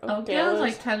really know where Oakdale is.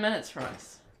 like 10 minutes from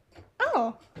us.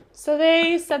 Oh. So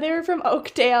they said they were from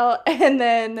Oakdale, and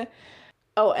then,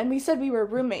 and we said we were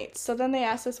roommates. So then they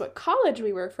asked us what college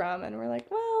we were from, and we're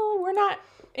like, well, we're not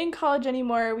in college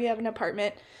anymore. We have an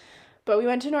apartment. But we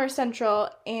went to North Central,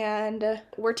 and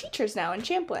we're teachers now in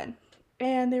Champlin.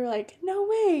 And they were like, no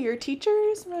way, you're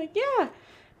teachers? And we're like, yeah.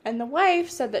 And the wife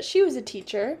said that she was a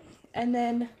teacher. And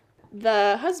then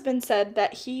the husband said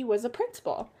that he was a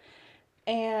principal.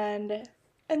 And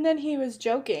then he was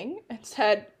joking and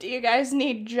said, do you guys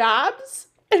need jobs?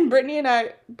 And Brittany and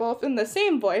I, both in the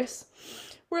same voice,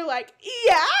 were like,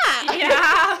 yeah.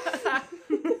 Yeah.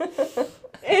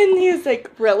 And he was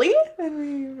like, really? And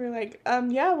we were like,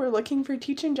 yeah, we're looking for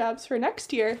teaching jobs for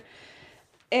next year.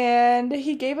 And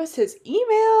he gave us his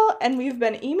email, and we've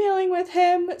been emailing with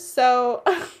him, so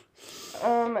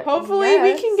hopefully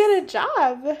we can get a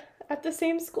job at the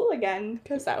same school again,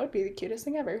 because that would be the cutest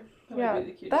thing ever.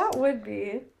 That would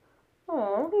be.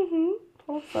 Oh,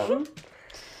 awesome.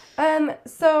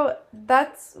 So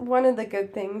that's one of the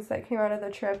good things that came out of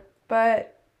the trip,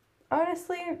 but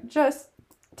honestly, just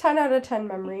 10 out of 10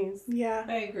 memories. Yeah.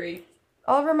 I agree.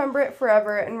 I'll remember it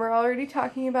forever, and we're already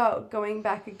talking about going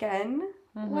back again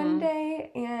one day,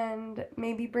 and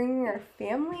maybe bringing our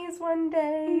families one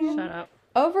day. Shut up.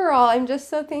 Overall, I'm just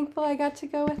so thankful I got to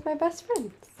go with my best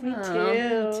friends. Me too.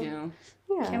 Me too.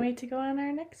 Yeah. Can't wait to go on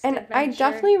our next And adventure. I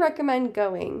definitely recommend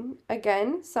going.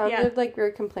 Again, sounded like we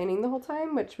were complaining the whole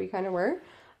time, which we kind of were.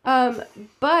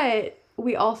 But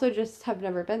we also just have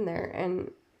never been there, and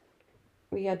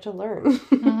we had to learn.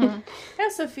 I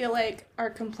also feel like our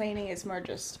complaining is more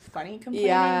just funny complaining.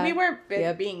 Yeah. We weren't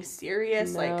Yep. being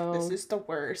serious, like, No. this is the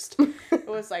worst. It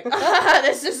was like,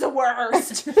 this is the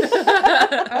worst.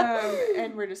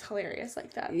 And we're just hilarious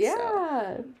like that. Yeah.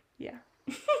 So, yeah.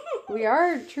 We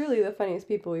are truly the funniest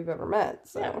people we've ever met,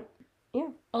 so. Yeah.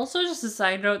 Also, just a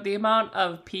side note, the amount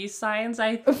of peace signs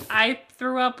I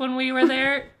threw up when we were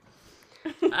there,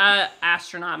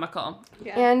 astronomical.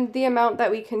 Yeah. And the amount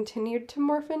that we continued to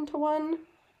morph into one,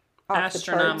 off the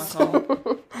charts.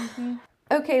 Astronomical.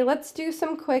 Okay, let's do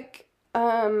some quick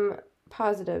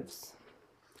positives.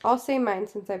 I'll say mine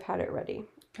since I've had it ready.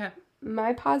 Okay.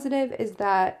 My positive is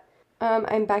that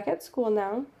I'm back at school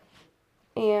now,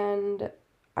 and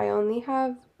I only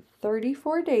have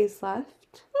 34 days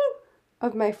left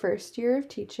of my first year of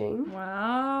teaching.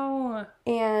 Wow.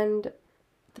 And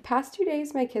the past 2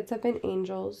 days, my kids have been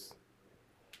angels.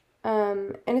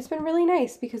 And it's been really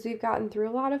nice because we've gotten through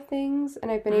a lot of things,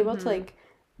 and I've been able to, like,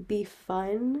 be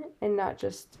fun and not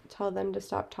just tell them to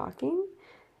stop talking.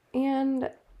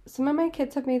 And some of my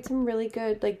kids have made some really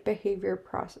good, like, behavior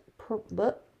progress,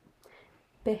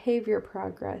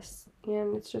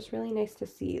 and it's just really nice to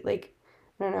see. Like,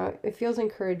 I don't know, it feels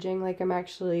encouraging, like I'm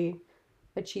actually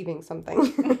achieving something.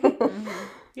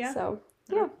 Yeah. So,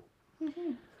 yeah.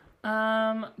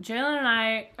 Jalen and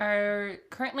I are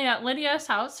currently at Lydia's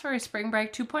house for a spring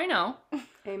break 2.0. Amen.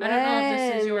 I don't know if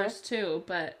this is yours too,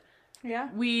 but Yeah.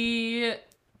 we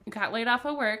got laid off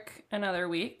of work another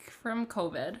week from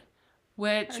COVID,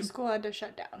 which, Our school had to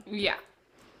shut down. yeah,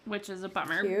 which is a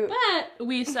bummer. Cute. But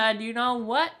we said, you know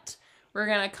what? We're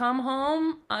going to come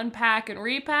home, unpack and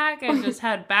repack, and just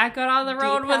head back out on the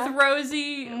road with Depack.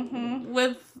 Rosie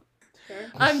to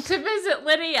visit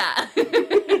Lydia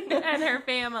and her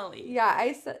family. Yeah,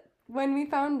 I said, when we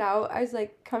found out, I was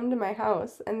like, come to my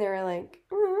house. And they were like,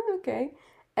 okay.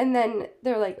 And then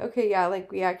they're like, okay, yeah,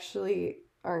 like, we actually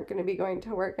aren't going to be going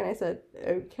to work. And I said,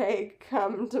 okay,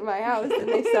 come to my house. And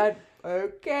they said,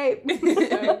 okay.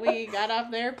 So we got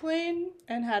off the airplane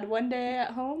and had one day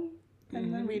at home.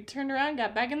 And then we turned around and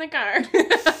got back in the car.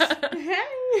 Hey!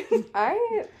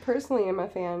 I personally am a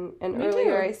fan. And Me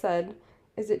earlier too. I said,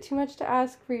 is it too much to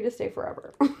ask for you to stay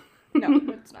forever? No,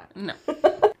 it's not. No.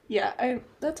 Yeah,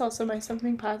 that's also my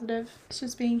something positive. It's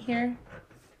just being here.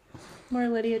 More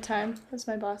Lydia time, as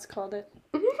my boss called it.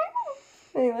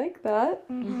 I like that.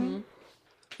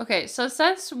 Okay, so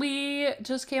since we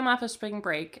just came off of spring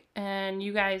break, and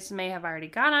you guys may have already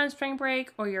gone on spring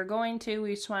break, or you're going to,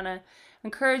 we just want to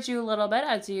encourage you a little bit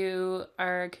as you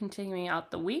are continuing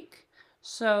out the week.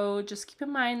 So just keep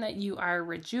in mind that you are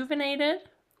rejuvenated.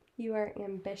 You are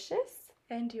ambitious.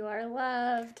 And you are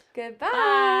loved.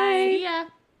 Goodbye. Yeah.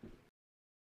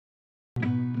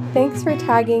 Thanks for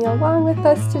tagging along with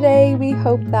us today. We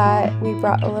hope that we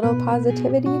brought a little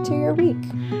positivity to your week.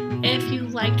 If you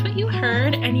liked what you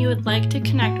heard and you would like to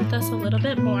connect with us a little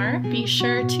bit more, be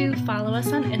sure to follow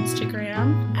us on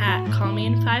Instagram at Call Me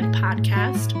in 5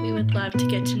 Podcast. We would love to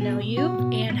get to know you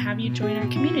and have you join our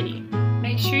community.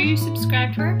 Make sure you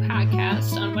subscribe to our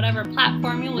podcast on whatever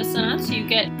platform you listen on so you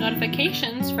get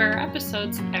notifications for our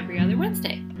episodes every other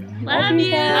Wednesday. Love you.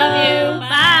 guys. Love you.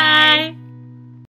 Bye.